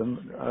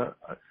system.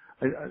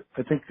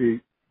 I think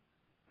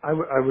I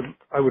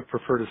would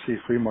prefer to see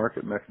free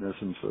market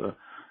mechanisms,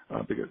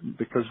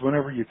 because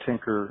whenever you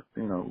tinker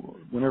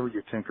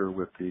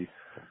with the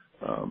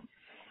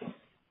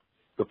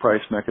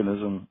price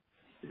mechanism,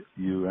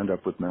 you end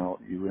up with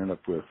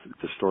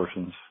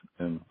distortions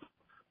in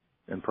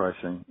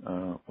pricing,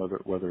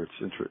 whether it's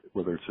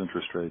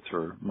interest rates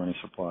or money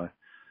supply,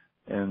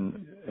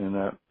 and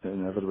that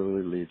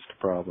inevitably leads to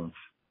problems.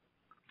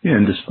 Yeah,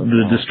 and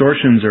the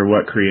distortions are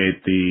what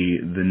create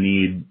the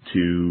need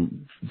to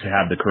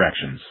have the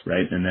corrections,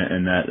 right? And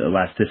that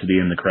elasticity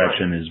in the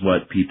correction is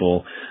what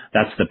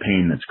that's the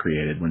pain that's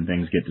created when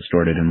things get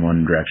distorted in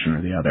one direction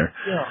or the other.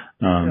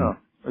 Yeah,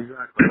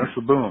 exactly. That's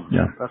the boom.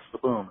 Yeah. That's the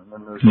boom. And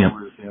then there's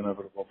always the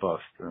inevitable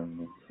bust.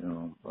 And,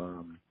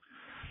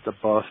 the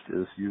bust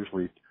is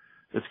usually,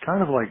 it's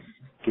kind of like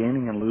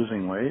gaining and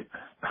losing weight.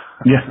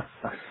 Yeah.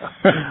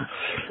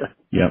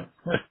 Yep.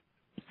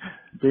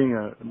 Being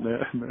a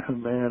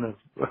man of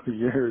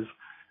years,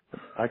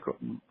 I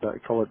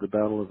call it the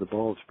battle of the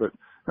bulge. But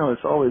no,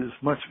 it's always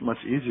much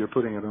easier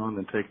putting it on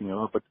than taking it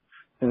off. But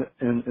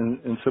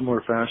in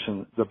similar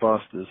fashion, the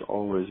bust is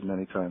always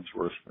many times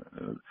worse.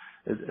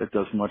 It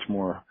does much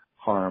more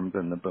harm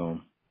than the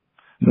boom.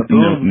 The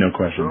boom, no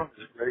question. The boom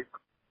is great.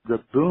 The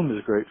boom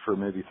is great for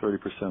maybe 30%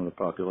 of the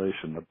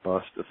population. The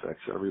bust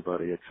affects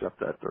everybody except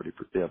that 30%,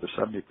 the other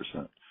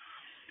 70%.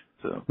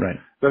 So, right.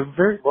 The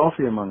very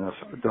wealthy among us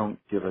don't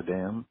give a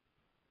damn.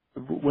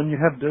 When you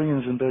have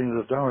billions and billions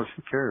of dollars,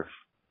 who cares?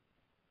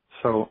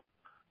 So,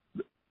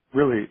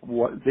 really,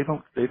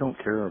 they don't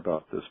care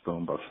about this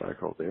boom bust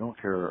cycle. They don't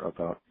care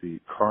about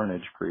the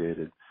carnage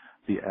created,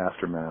 the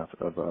aftermath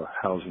of a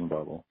housing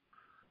bubble,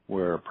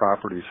 where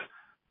properties,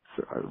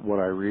 what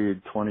I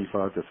read,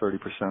 25 to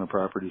 30% of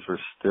properties are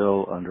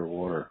still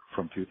underwater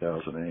from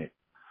 2008.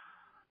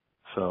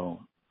 So,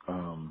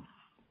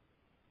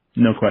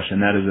 no question.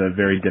 That is a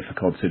very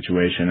difficult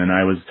situation. And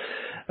I was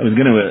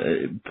going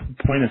to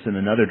point us in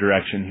another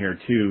direction here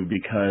too,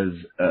 because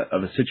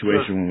of a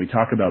situation when we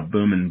talk about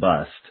boom and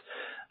bust,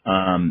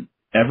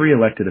 every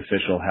elected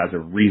official has a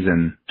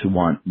reason to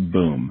want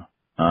boom.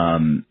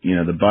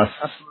 The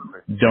busts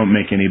don't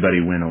make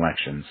anybody win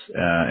elections,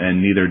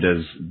 and neither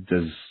does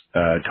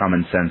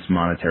common sense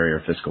monetary or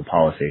fiscal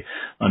policy,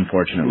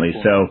 unfortunately.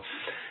 So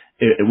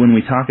when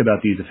we talk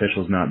about these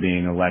officials not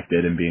being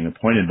elected and being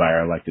appointed by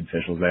our elected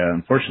officials, they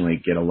unfortunately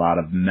get a lot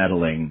of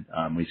meddling.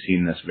 We've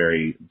seen this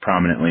very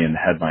prominently in the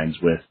headlines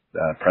with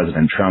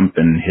President Trump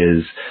and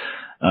his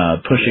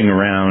pushing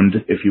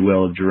around, if you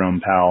will, of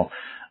Jerome Powell.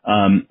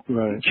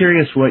 Right.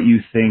 Curious what you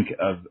think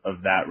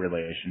of that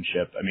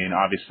relationship. I mean,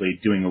 obviously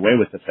doing away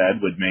with the Fed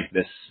would make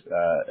this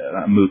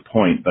a moot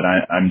point, but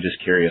I'm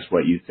just curious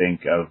what you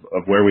think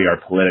of where we are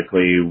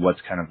politically, what's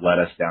kind of led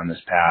us down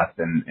this path,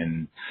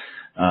 and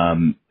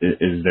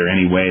is there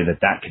any way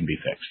that can be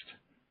fixed?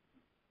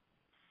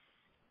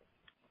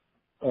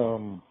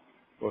 Well,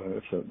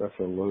 that's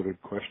a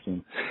loaded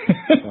question.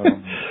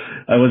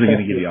 I wasn't going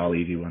to give you all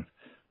easy ones.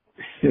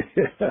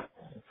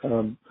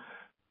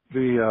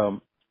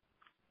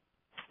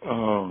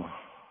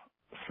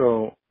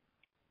 So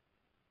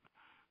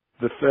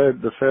the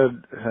Fed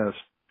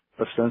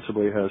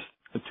ostensibly has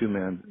a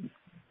two-man.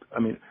 I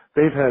mean,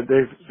 they've had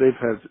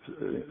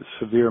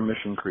severe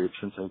mission creep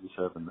since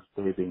 '87.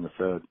 They being the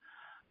Fed.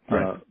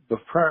 Right.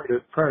 But prior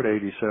to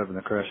 '87,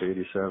 the crash of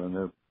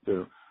 '87,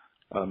 their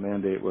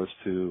mandate was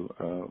to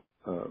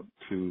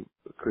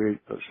create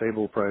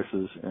stable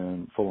prices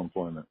and full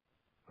employment,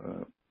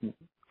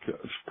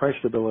 price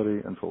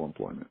stability and full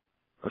employment.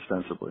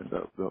 Ostensibly,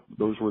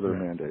 those were their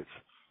mandates,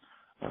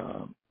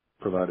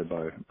 provided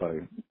by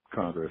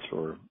Congress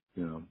or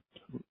the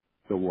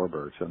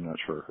Warbirds. I'm not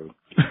sure who.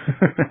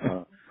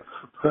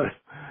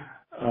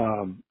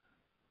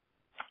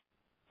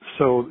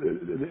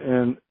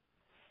 And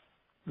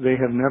they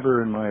have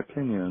never, in my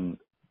opinion,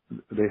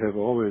 they have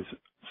always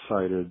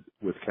sided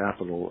with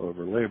capital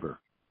over labor.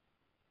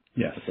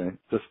 Yes. Okay.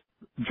 Just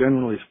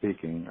generally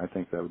speaking, I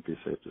think that would be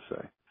safe to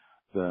say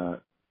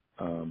that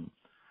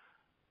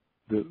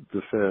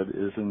the Fed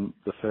is in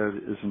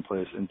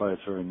place, and by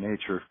its very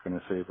nature, going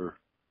to favor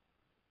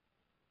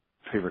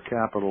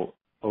capital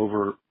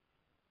over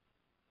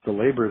the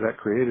labor that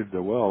created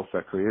the wealth,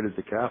 that created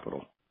the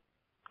capital.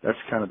 That's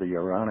kind of the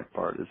ironic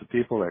part, is the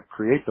people that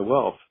create the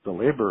wealth, the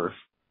laborers,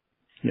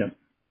 yep,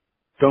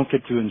 don't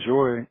get to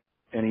enjoy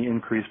any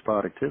increased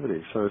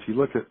productivity. So if you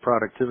look at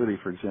productivity,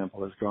 for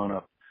example, has gone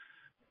up,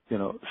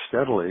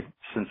 steadily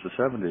since the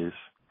 70s.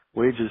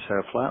 Wages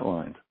have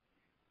flatlined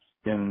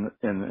in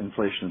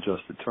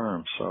inflation-adjusted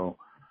terms. So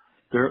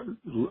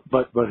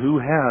but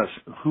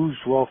whose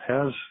wealth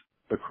has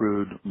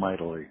accrued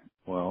mightily?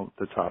 Well,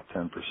 the top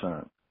 10%,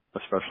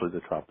 especially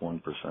the top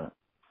 1%.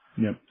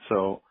 Yep.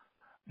 So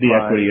the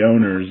equity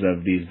owners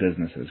of these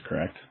businesses,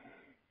 correct?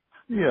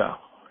 Yeah.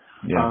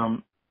 Yeah.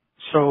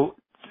 So,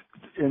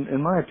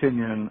 in my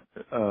opinion,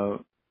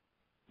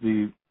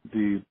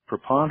 the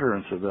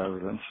preponderance of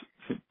evidence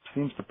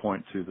seems to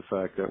point to the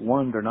fact that,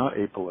 one, they're not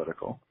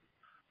apolitical.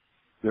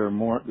 They're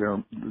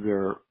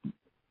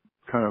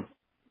kind of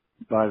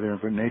by their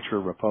nature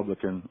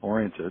Republican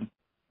oriented,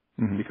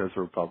 because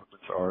the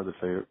Republicans are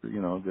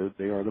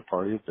they are the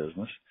party of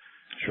business,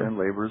 Sure. and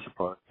Labor is the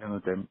party,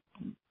 and the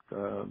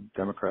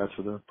Democrats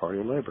are the party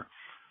of labor,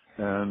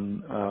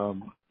 and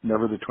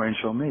never the twain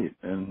shall meet,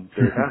 and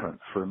they haven't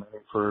for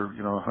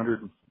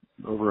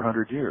over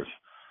 100 years.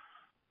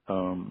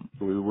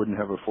 We wouldn't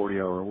have a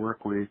 40-hour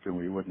work week, and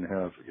we wouldn't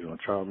have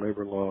child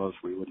labor laws.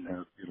 We wouldn't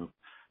have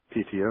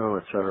PTO,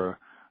 et cetera,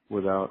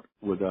 without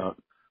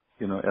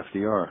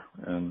FDR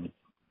and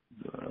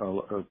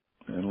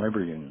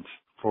labor unions,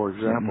 for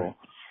example.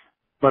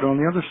 But on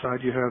the other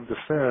side, you have the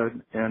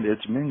Fed and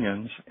its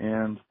minions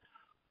and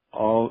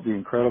all the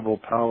incredible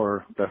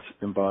power that's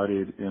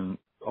embodied in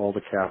all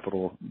the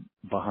capital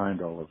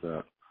behind all of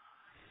that.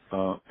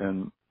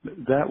 And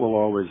that will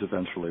always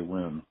eventually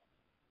win,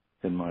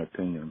 in my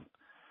opinion.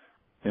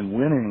 And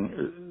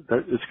winning,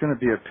 it's going to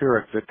be a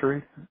Pyrrhic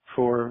victory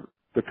for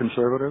the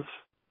conservatives,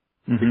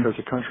 because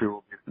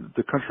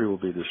the country will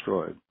be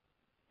destroyed.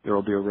 There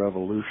will be a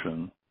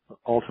revolution.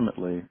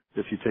 Ultimately,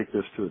 if you take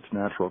this to its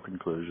natural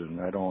conclusion,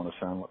 I don't want to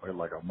sound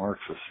like a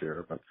Marxist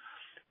here, but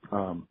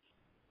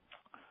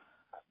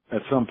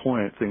at some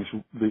point,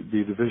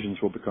 the divisions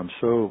will become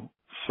so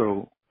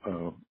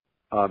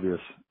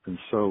obvious and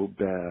so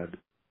bad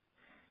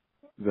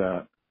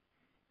that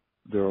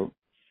there'll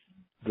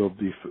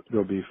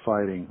be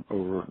fighting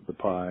over the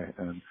pie,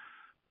 and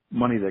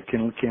money that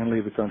can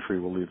leave the country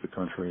will leave the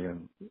country,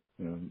 and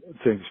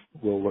things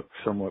will look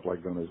somewhat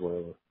like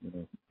Venezuela,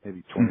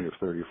 maybe 20 or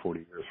 30 or 40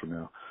 years from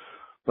now.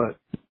 But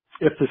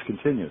if this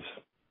continues,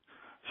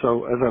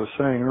 so as I was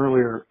saying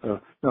earlier,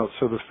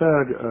 so the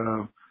Fed,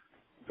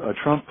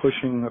 Trump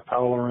pushing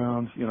Powell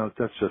around,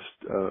 that's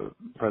just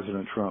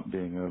President Trump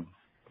being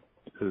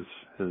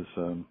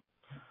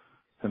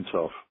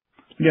himself.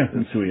 Yeah,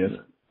 that's who he is.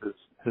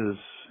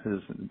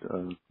 His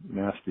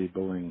nasty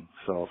bullying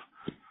self,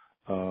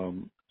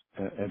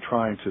 and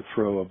trying to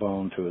throw a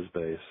bone to his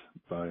base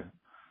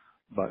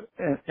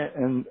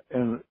and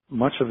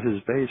much of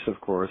his base, of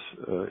course,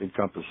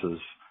 encompasses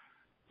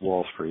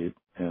Wall Street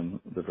and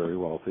the very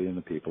wealthy and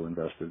the people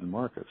invested in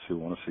markets who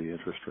want to see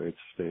interest rates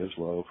stay as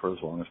low for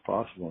as long as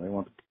possible. They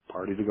want the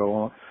party to go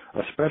on,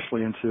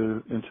 especially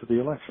into the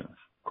elections,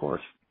 of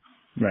course.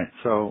 Right.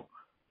 So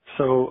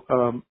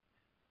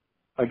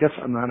I guess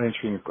I'm not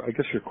answering. I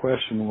guess your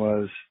question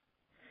was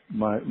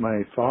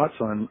my thoughts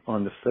on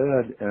the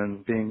Fed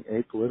and being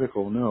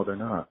apolitical. No, they're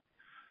not.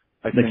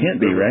 They can't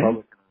be,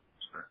 right?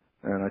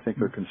 And I think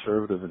they're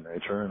conservative in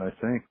nature, and I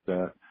think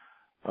that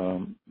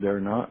they're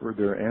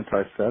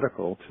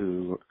antithetical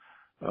to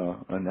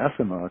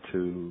anathema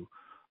to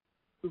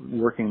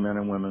working men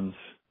and women's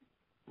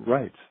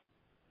rights.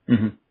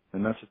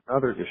 And that's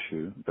another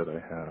issue that I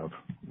have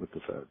with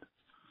the Fed.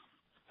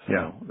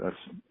 So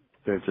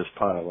they just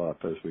pile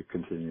up as we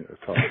continue to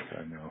talk,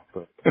 I know.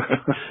 But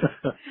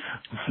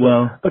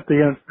well, at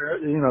the end,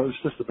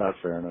 it's just about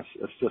fairness.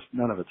 It's just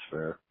none of it's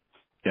fair.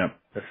 Yeah.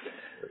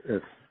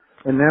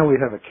 And now we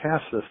have a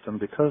caste system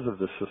because of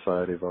this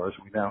society of ours.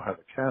 We now have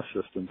a caste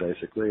system,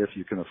 basically. If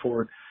you can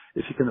afford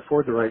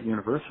the right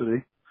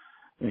university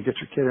and get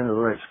your kid into the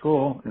right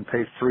school and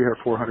pay $300,000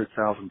 or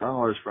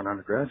 $400,000 for an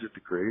undergraduate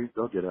degree,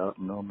 they'll get out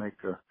and they'll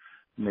make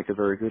a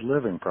very good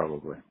living,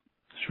 probably.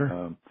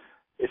 Sure.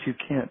 If you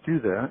can't do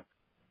that,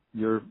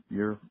 you're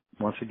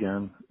once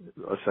again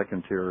a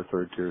second tier or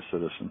third tier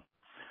citizen.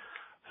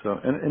 So,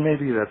 and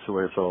maybe that's the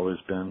way it's always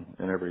been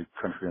in every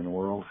country in the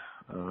world.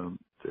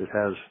 It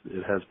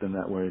has been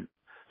that way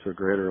to a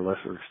greater or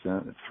lesser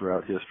extent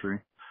throughout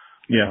history.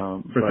 Yeah,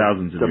 for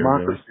thousands of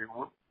democracy,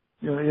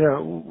 years. Yeah,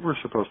 we're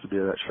supposed to be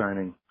that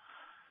shining.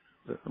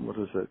 What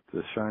is it?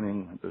 The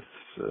shining, this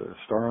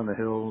star on the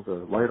hill,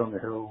 the light on the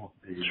hill,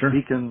 the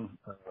beacon.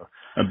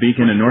 A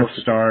beacon, a north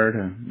star.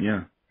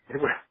 Yeah.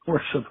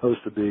 We're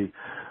supposed to be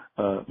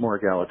more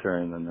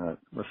egalitarian than that.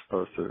 We're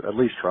supposed to at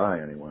least try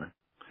anyway.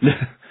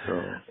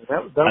 So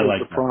that was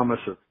the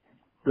promise of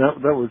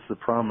that was the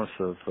promise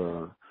of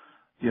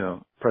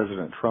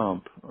President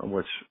Trump,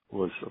 which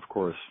was of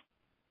course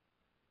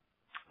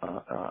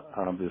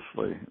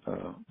obviously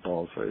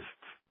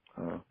balls-faced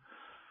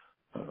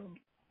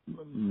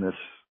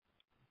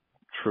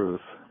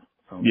mistruth.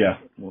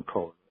 We'll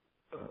call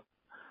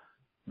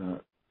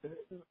it.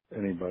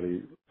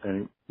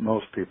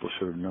 Most people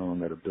should have known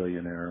that a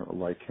billionaire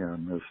like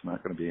him is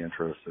not going to be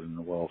interested in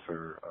the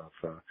welfare of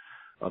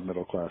a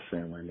middle-class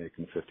family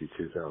making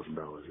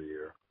 $52,000 a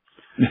year.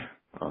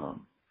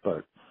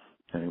 But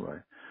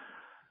anyway,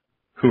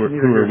 who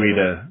are we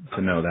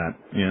to know that?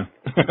 Yeah.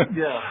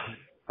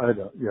 I'm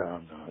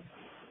not.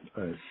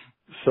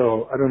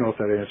 So I don't know if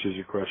that answers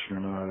your question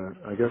or not.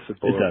 I guess it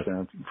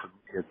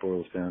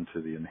boils down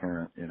to the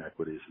inherent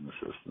inequities in the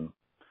system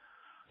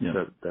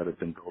that have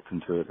been built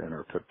into it and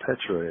are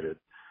perpetuated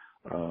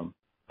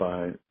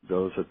by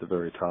those at the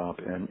very top,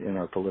 and in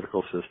our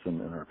political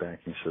system, in our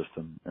banking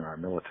system, in our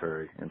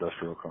military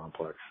industrial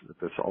complex.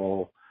 It's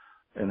all,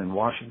 and in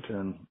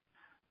Washington,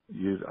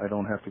 I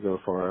don't have to go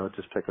far. I would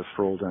just take a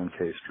stroll down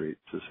K Street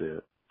to see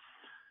it.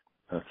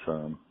 That's,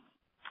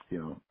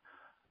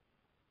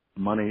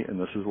 money, and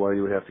this is why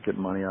you have to get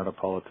money out of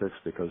politics,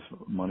 because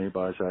money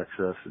buys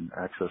access, and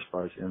access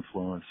buys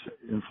influence.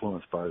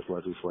 Influence buys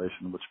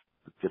legislation, which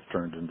gets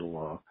turned into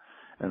law.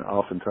 And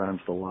oftentimes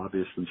the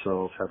lobbyists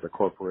themselves have the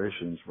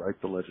corporations write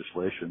the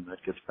legislation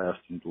that gets passed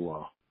into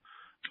law.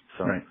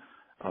 So, right.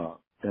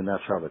 And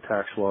that's how the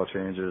tax law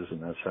changes,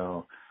 and that's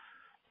how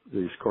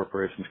these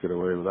corporations get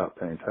away without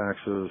paying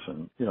taxes.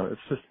 And,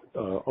 it's just,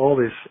 all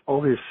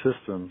these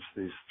systems,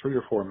 these 3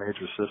 or 4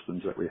 major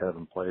systems that we have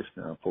in place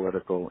now,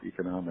 political,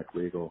 economic,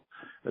 legal,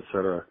 et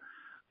cetera,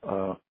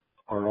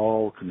 are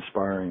all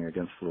conspiring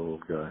against the little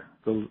guy.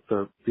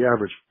 The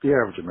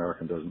average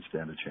American doesn't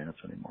stand a chance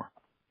anymore.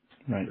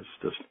 Right. It's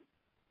just,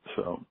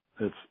 so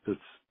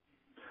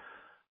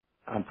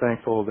I'm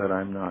thankful that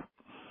I'm not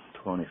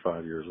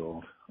 25 years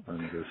old.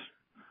 I'm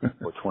just,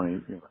 or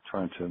 20,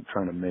 trying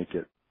to make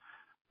it,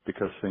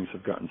 because things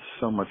have gotten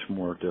so much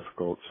more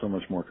difficult, so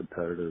much more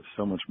competitive,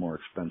 so much more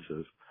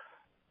expensive.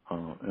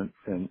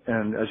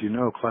 And as you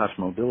know, class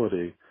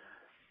mobility,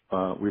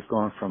 we've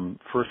gone from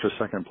first or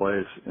second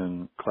place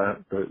in class,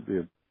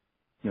 there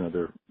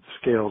are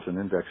scales and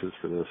indexes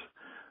for this.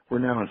 We're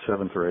now in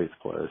 7th or 8th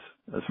place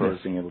as far as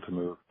being able to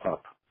move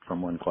up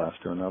from one class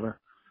to another.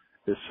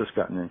 It's just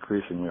gotten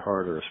increasingly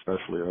harder,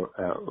 especially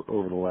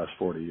over the last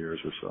 40 years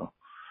or so.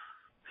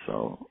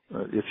 So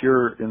if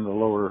you're in the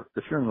lower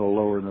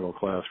middle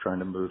class trying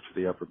to move to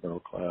the upper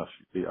middle class,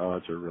 the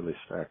odds are really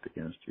stacked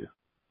against you.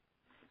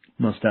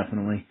 Most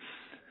definitely.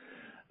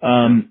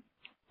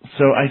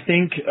 So I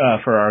think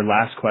for our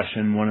last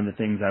question, one of the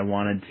things I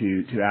wanted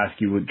to ask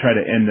you would try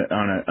to end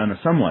on a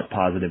somewhat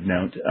positive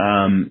note.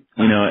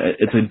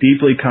 It's a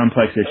deeply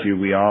complex issue.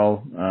 We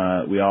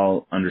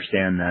all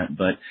understand that,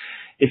 but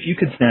if you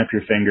could snap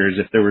your fingers,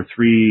 if there were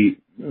 3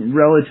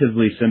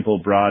 relatively simple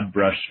broad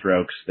brush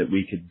strokes that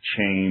we could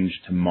change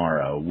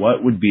tomorrow,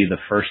 what would be the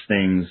first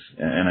things?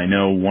 And I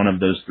know one of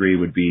those 3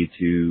 would be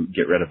to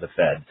get rid of the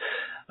Fed.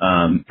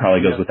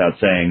 Probably goes without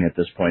saying at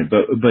this point,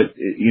 but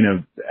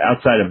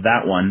outside of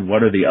that one,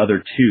 what are the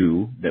other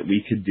 2 that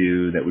we could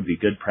do that would be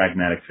good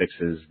pragmatic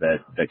fixes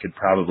that could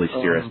probably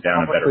steer us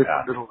down a better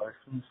path?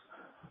 Elections.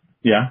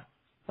 Yeah.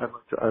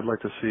 I'd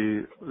like to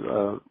see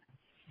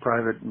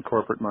private and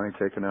corporate money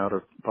taken out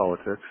of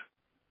politics.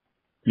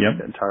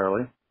 Yep.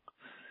 Entirely.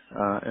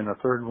 And a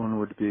third one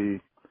would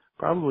be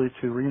probably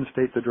to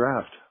reinstate the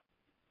draft.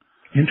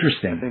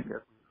 Interesting. I think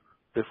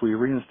if we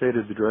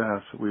reinstated the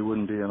draft, we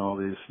wouldn't be in all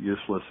these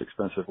useless,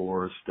 expensive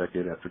wars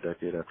decade after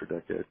decade after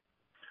decade,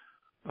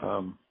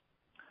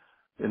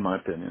 in my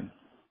opinion.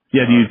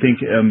 Yeah, do you think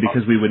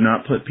because we would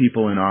not put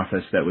people in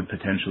office that would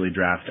potentially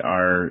draft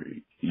our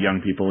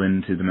young people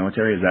into the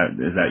military? Is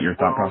that your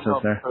thought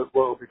process there?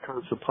 Well,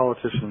 because the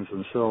politicians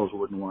themselves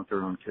wouldn't want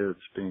their own kids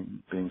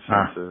being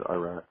sent to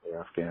Iraq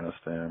or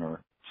Afghanistan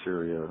or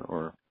Syria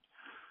or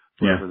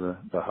wherever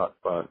the hot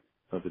spot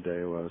of the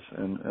day was,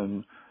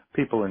 and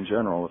people in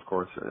general, of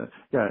course,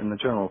 and the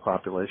general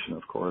population,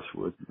 of course,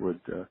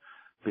 would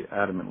be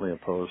adamantly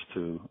opposed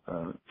to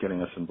getting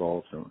us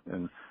involved.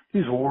 And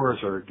these wars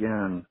are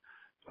again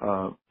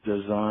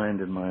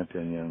designed, in my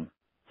opinion,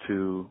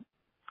 to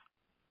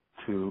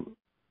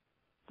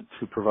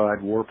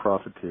provide war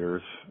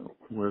profiteers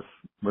with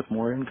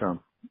more income.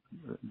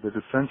 The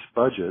defense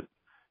budget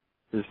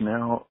is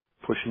now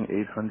pushing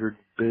 $800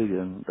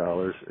 billion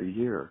a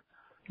year.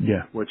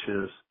 Yeah. Which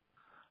is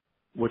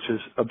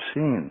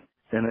obscene.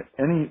 And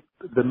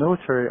the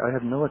military, I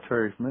have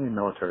many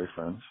military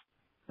friends.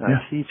 And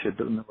I teach at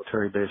the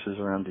military bases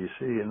around DC,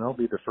 and they'll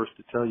be the first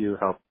to tell you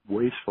how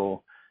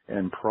wasteful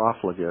and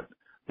profligate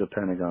the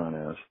Pentagon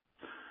is.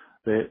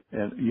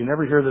 And you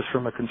never hear this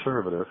from a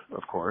conservative,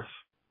 of course.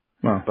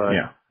 Well,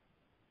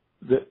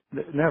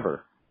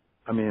 never.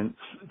 I mean,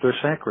 they're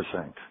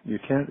sacrosanct. You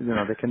can't,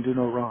 they can do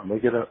no wrong.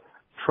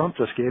 Trump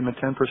just gave him a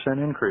 10%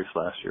 increase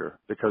last year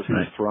because he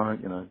was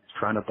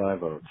trying to buy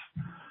votes.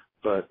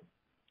 But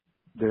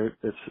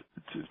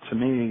to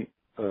me,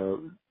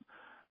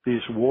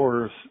 these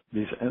wars,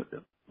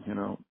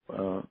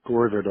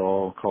 Gore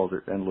Vidal called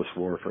it endless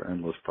war for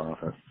endless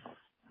profit.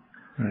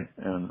 Right.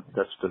 And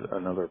that's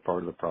another part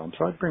of the problem.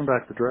 So I'd bring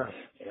back the draft.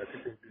 I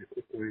think it would be a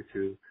quick way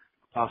to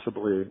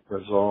possibly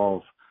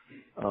resolve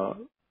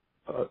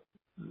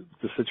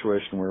the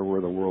situation where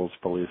we're the world's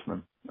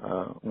policeman.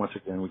 Once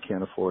again, we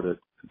can't afford it.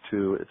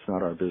 2, it's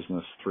not our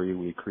business. 3,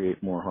 we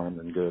create more harm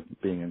than good.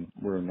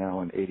 We're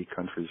now in 80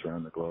 countries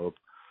around the globe,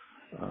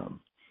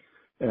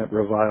 and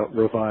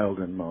reviled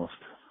in most,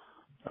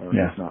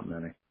 if not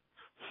many.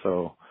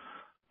 So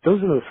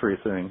those are the 3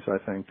 things I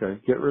think.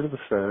 Get rid of the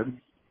Fed,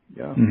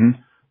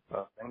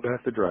 bring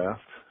back the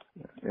draft,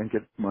 and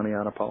get money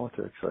out of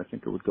politics. I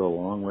think it would go a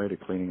long way to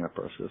cleaning up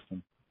our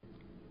system.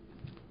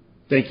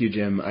 Thank you,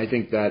 Jim. I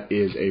think that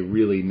is a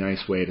really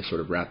nice way to sort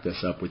of wrap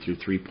this up with your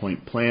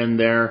 3-point plan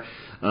there.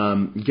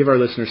 Give our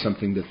listeners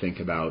something to think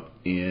about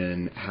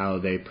in how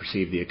they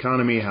perceive the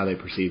economy, how they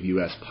perceive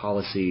U.S.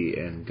 policy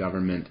and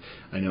government.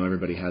 I know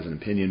everybody has an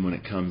opinion when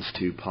it comes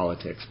to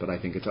politics, but I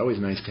think it's always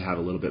nice to have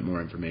a little bit more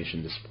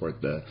information to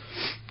support the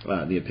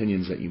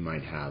opinions that you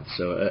might have.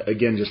 So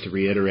again, just to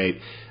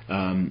reiterate,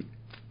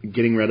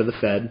 getting rid of the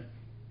Fed,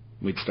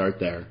 we'd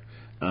start there.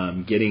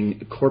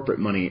 Getting corporate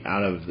money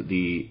out of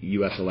the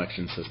U.S.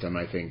 election system,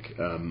 I think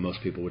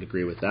most people would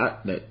agree with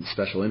that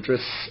special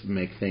interests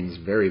make things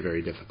very,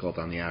 very difficult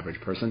on the average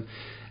person.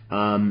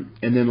 And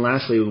then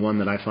lastly, the one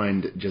that I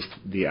find just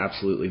the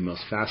absolutely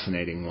most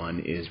fascinating one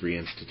is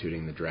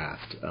reinstituting the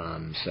draft.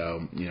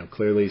 So,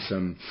 clearly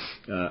some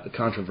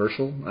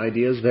controversial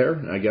ideas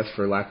there, I guess,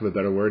 for lack of a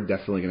better word.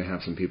 Definitely going to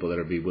have some people that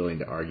will be willing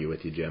to argue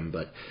with you, Jim.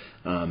 But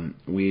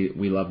we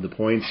love the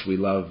points. We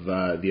love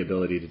the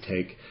ability to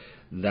take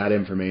that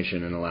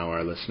information and allow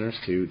our listeners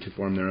to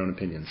form their own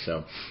opinions.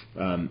 So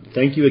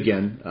thank you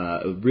again.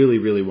 Really,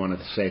 really wanted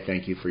to say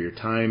thank you for your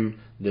time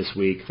this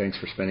week. Thanks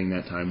for spending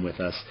that time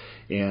with us.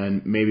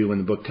 And maybe when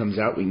the book comes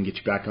out, we can get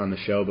you back on the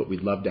show, but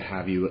we'd love to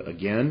have you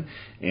again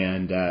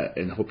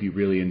and hope you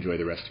really enjoy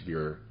the rest of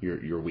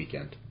your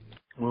weekend.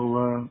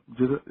 Well,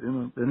 do it,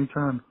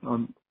 anytime.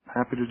 I'm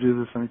happy to do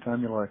this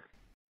anytime you like.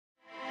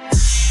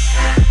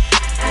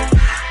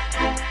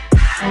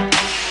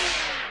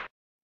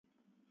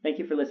 Thank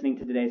you for listening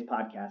to today's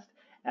podcast.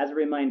 As a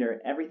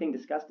reminder, everything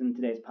discussed in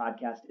today's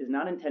podcast is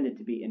not intended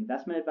to be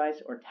investment advice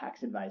or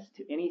tax advice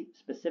to any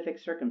specific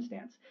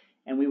circumstance,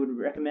 and we would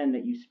recommend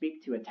that you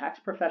speak to a tax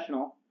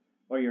professional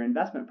or your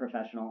investment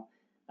professional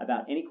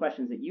about any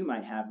questions that you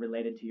might have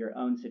related to your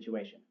own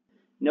situation.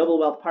 Noble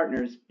Wealth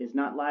Partners is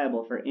not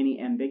liable for any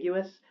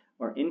ambiguous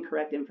or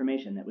incorrect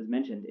information that was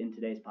mentioned in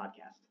today's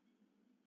podcast.